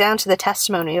itself came down to the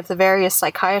testimony of the various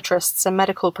psychiatrists and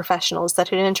medical professionals that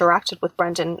had interacted with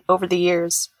Brendan over the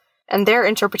years, and their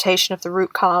interpretation of the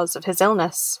root cause of his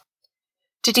illness.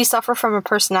 Did he suffer from a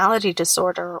personality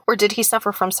disorder, or did he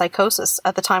suffer from psychosis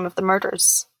at the time of the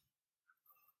murders?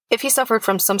 If he suffered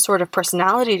from some sort of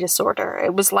personality disorder,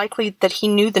 it was likely that he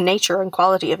knew the nature and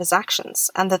quality of his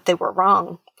actions, and that they were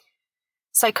wrong.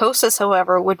 Psychosis,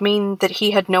 however, would mean that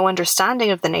he had no understanding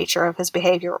of the nature of his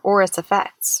behaviour or its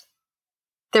effects.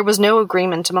 There was no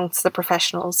agreement amongst the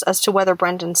professionals as to whether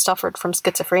Brendan suffered from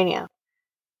schizophrenia.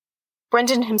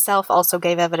 Brendan himself also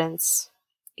gave evidence.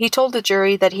 He told the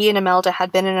jury that he and Imelda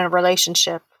had been in a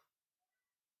relationship.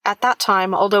 At that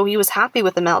time, although he was happy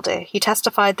with Imelda, he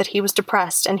testified that he was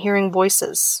depressed and hearing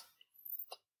voices.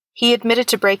 He admitted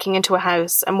to breaking into a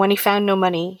house, and when he found no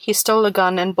money, he stole a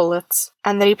gun and bullets,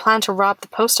 and that he planned to rob the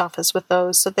post office with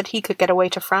those so that he could get away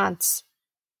to France.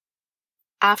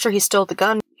 After he stole the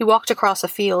gun, he walked across a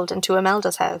field into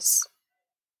Imelda's house.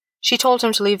 She told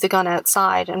him to leave the gun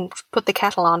outside and put the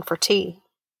kettle on for tea.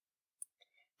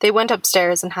 They went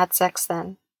upstairs and had sex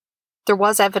then. There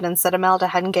was evidence that Imelda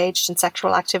had engaged in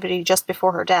sexual activity just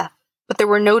before her death, but there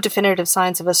were no definitive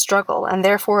signs of a struggle, and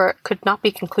therefore it could not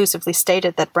be conclusively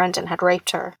stated that Brendan had raped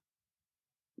her.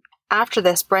 After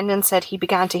this, Brendan said he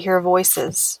began to hear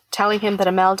voices, telling him that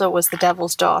Imelda was the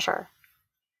devil's daughter.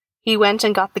 He went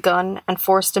and got the gun and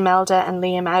forced Imelda and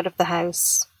Liam out of the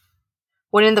house.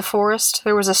 When in the forest,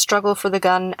 there was a struggle for the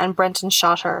gun and Brendan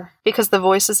shot her, because the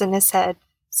voices in his head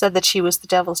said that she was the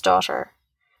devil's daughter.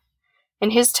 In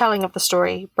his telling of the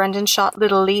story, Brendan shot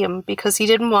little Liam because he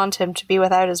didn't want him to be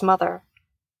without his mother.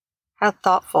 How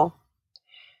thoughtful.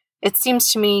 It seems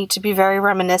to me to be very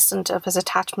reminiscent of his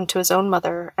attachment to his own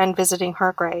mother and visiting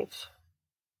her grave.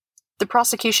 The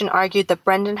prosecution argued that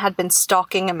Brendan had been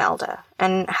stalking Imelda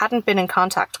and hadn't been in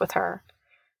contact with her,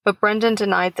 but Brendan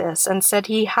denied this and said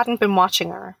he hadn't been watching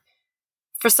her.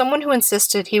 For someone who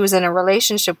insisted he was in a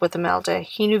relationship with Imelda,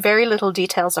 he knew very little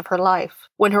details of her life,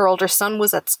 when her older son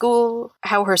was at school,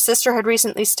 how her sister had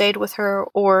recently stayed with her,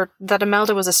 or that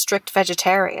Imelda was a strict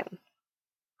vegetarian.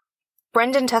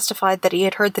 Brendan testified that he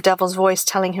had heard the devil's voice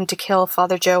telling him to kill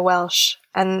Father Joe Welsh,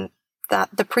 and that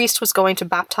the priest was going to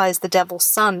baptize the devil's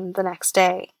son the next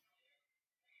day.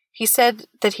 He said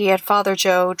that he had Father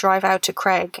Joe drive out to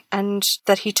Craig and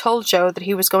that he told Joe that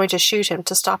he was going to shoot him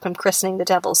to stop him christening the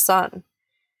devil's son.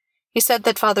 He said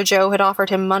that Father Joe had offered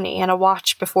him money and a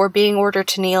watch before being ordered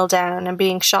to kneel down and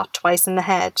being shot twice in the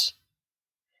head.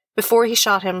 Before he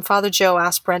shot him, Father Joe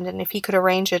asked Brendan if he could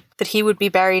arrange it that he would be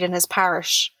buried in his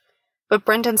parish, but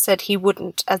Brendan said he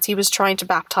wouldn't as he was trying to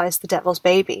baptize the devil's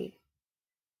baby.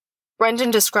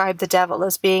 Brendan described the devil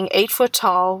as being 8 foot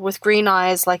tall with green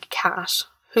eyes like a cat,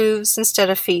 hooves instead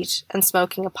of feet, and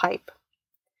smoking a pipe.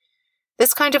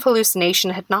 This kind of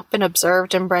hallucination had not been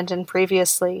observed in Brendan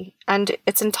previously, and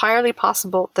it's entirely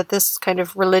possible that this kind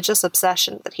of religious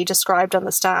obsession that he described on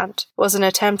the stand was an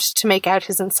attempt to make out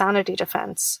his insanity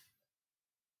defense.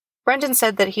 Brendan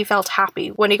said that he felt happy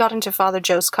when he got into Father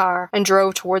Joe's car and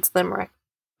drove towards Limerick,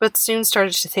 but soon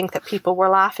started to think that people were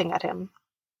laughing at him.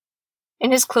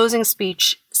 In his closing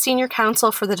speech, senior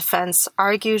counsel for the defense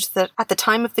argued that at the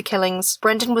time of the killings,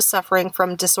 Brendan was suffering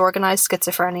from disorganized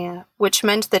schizophrenia, which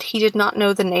meant that he did not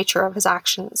know the nature of his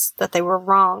actions, that they were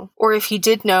wrong, or if he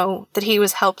did know, that he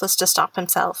was helpless to stop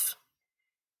himself.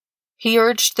 He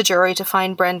urged the jury to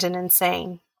find Brendan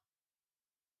insane.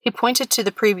 He pointed to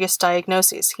the previous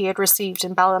diagnoses he had received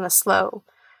in Ballinasloe,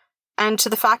 and to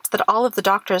the fact that all of the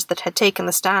doctors that had taken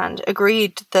the stand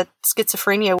agreed that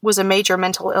schizophrenia was a major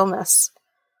mental illness,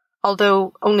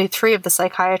 although only 3 of the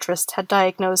psychiatrists had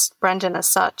diagnosed Brendan as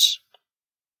such.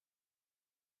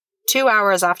 2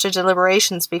 hours after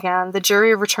deliberations began, the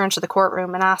jury returned to the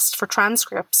courtroom and asked for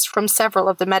transcripts from several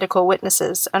of the medical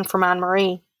witnesses and from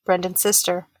Anne-Marie, Brendan's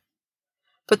sister.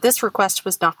 But this request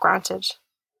was not granted.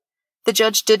 The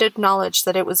judge did acknowledge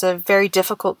that it was a very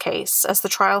difficult case, as the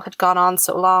trial had gone on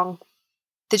so long.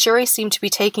 The jury seemed to be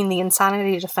taking the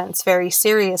insanity defense very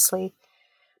seriously,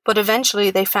 but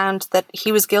eventually they found that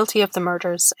he was guilty of the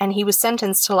murders and he was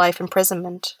sentenced to life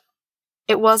imprisonment.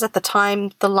 It was at the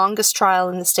time the longest trial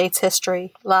in the state's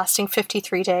history, lasting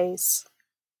 53 days.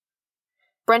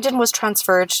 Brendan was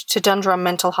transferred to Dundrum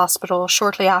Mental Hospital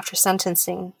shortly after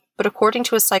sentencing, but according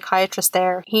to a psychiatrist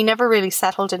there, he never really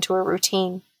settled into a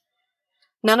routine.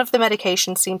 None of the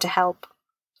medication seemed to help.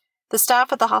 The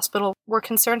staff at the hospital were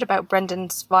concerned about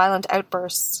Brendan's violent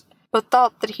outbursts, but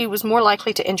thought that he was more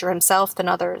likely to injure himself than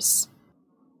others.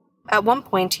 At one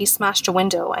point, he smashed a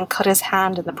window and cut his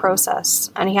hand in the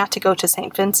process, and he had to go to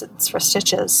St. Vincent's for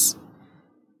stitches.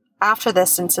 After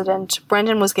this incident,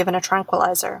 Brendan was given a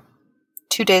tranquilizer.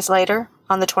 2 days later,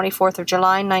 on the 24th of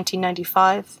July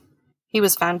 1995, he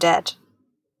was found dead.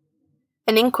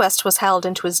 An inquest was held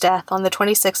into his death on the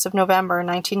 26th of November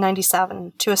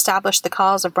 1997 to establish the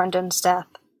cause of Brendan's death.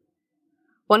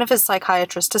 One of his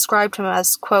psychiatrists described him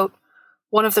as, quote,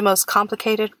 one of the most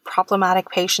complicated, problematic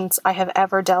patients I have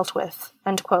ever dealt with,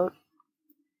 end quote.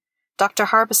 Dr.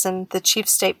 Harbison, the chief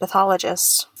state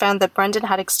pathologist, found that Brendan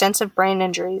had extensive brain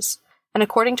injuries, and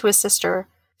according to his sister,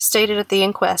 stated at the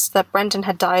inquest that Brendan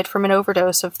had died from an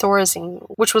overdose of Thorazine,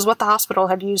 which was what the hospital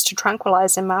had used to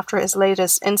tranquilize him after his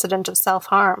latest incident of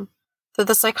self-harm, though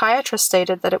the psychiatrist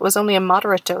stated that it was only a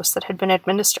moderate dose that had been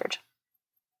administered.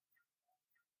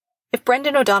 If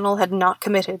Brendan O'Donnell had not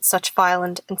committed such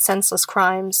violent and senseless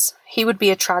crimes, he would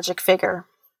be a tragic figure.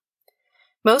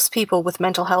 Most people with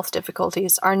mental health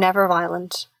difficulties are never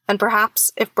violent, and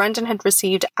perhaps if Brendan had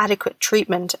received adequate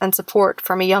treatment and support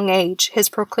from a young age, his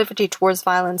proclivity towards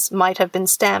violence might have been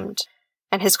stemmed,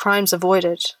 and his crimes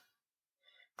avoided.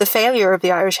 The failure of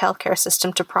the Irish healthcare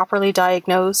system to properly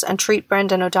diagnose and treat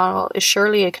Brendan O'Donnell is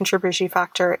surely a contributory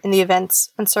factor in the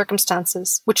events and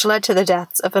circumstances which led to the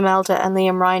deaths of Imelda and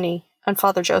Liam Riney and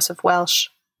Father Joseph Welsh.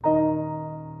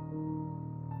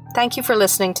 Thank you for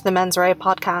listening to the Mens Rea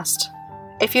podcast.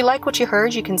 If you like what you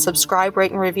heard, you can subscribe,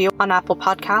 rate, and review on Apple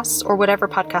Podcasts or whatever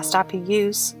podcast app you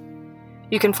use.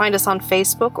 You can find us on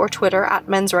Facebook or Twitter at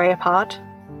Mens Rea Pod.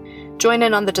 Join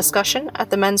in on the discussion at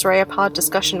the Mens Rea Pod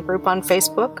discussion group on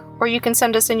Facebook, or you can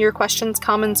send us in your questions,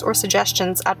 comments, or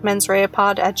suggestions at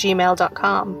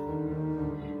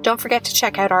mensreapod@gmail.com. Don't forget to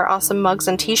check out our awesome mugs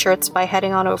and t-shirts by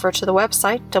heading on over to the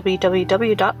website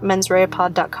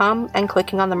www.mensreapod.com and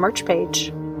clicking on the merch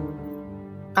page.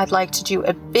 I'd like to do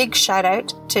a big shout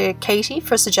out to Katie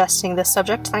for suggesting this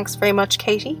subject. Thanks very much,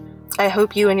 Katie. I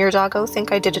hope you and your doggo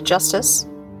think I did it justice.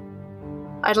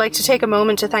 I'd like to take a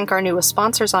moment to thank our newest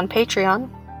sponsors on Patreon,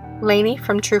 Lainey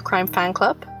from True Crime Fan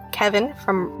Club, Kevin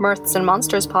from Mirths and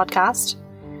Monsters podcast,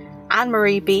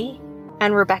 Anne-Marie B,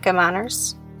 and Rebecca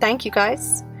Manners. Thank you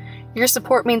guys. Your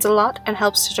support means a lot and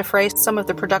helps to defray some of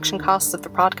the production costs of the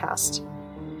podcast.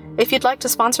 If you'd like to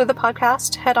sponsor the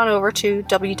podcast, head on over to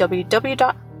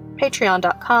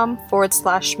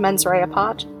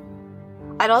www.patreon.com/mensreapod.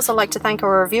 I'd also like to thank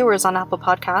our reviewers on Apple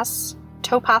Podcasts,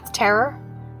 Towpath Terror,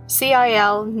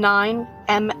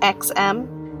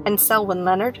 CIL9MXM, and Selwyn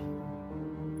Leonard.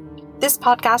 This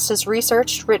podcast is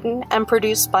researched, written, and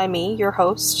produced by me, your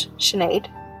host, Sinead.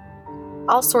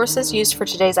 All sources used for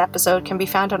today's episode can be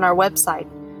found on our website,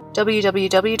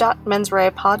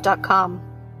 www.mensreapod.com.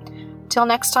 Till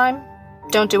next time,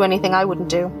 don't do anything I wouldn't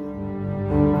do.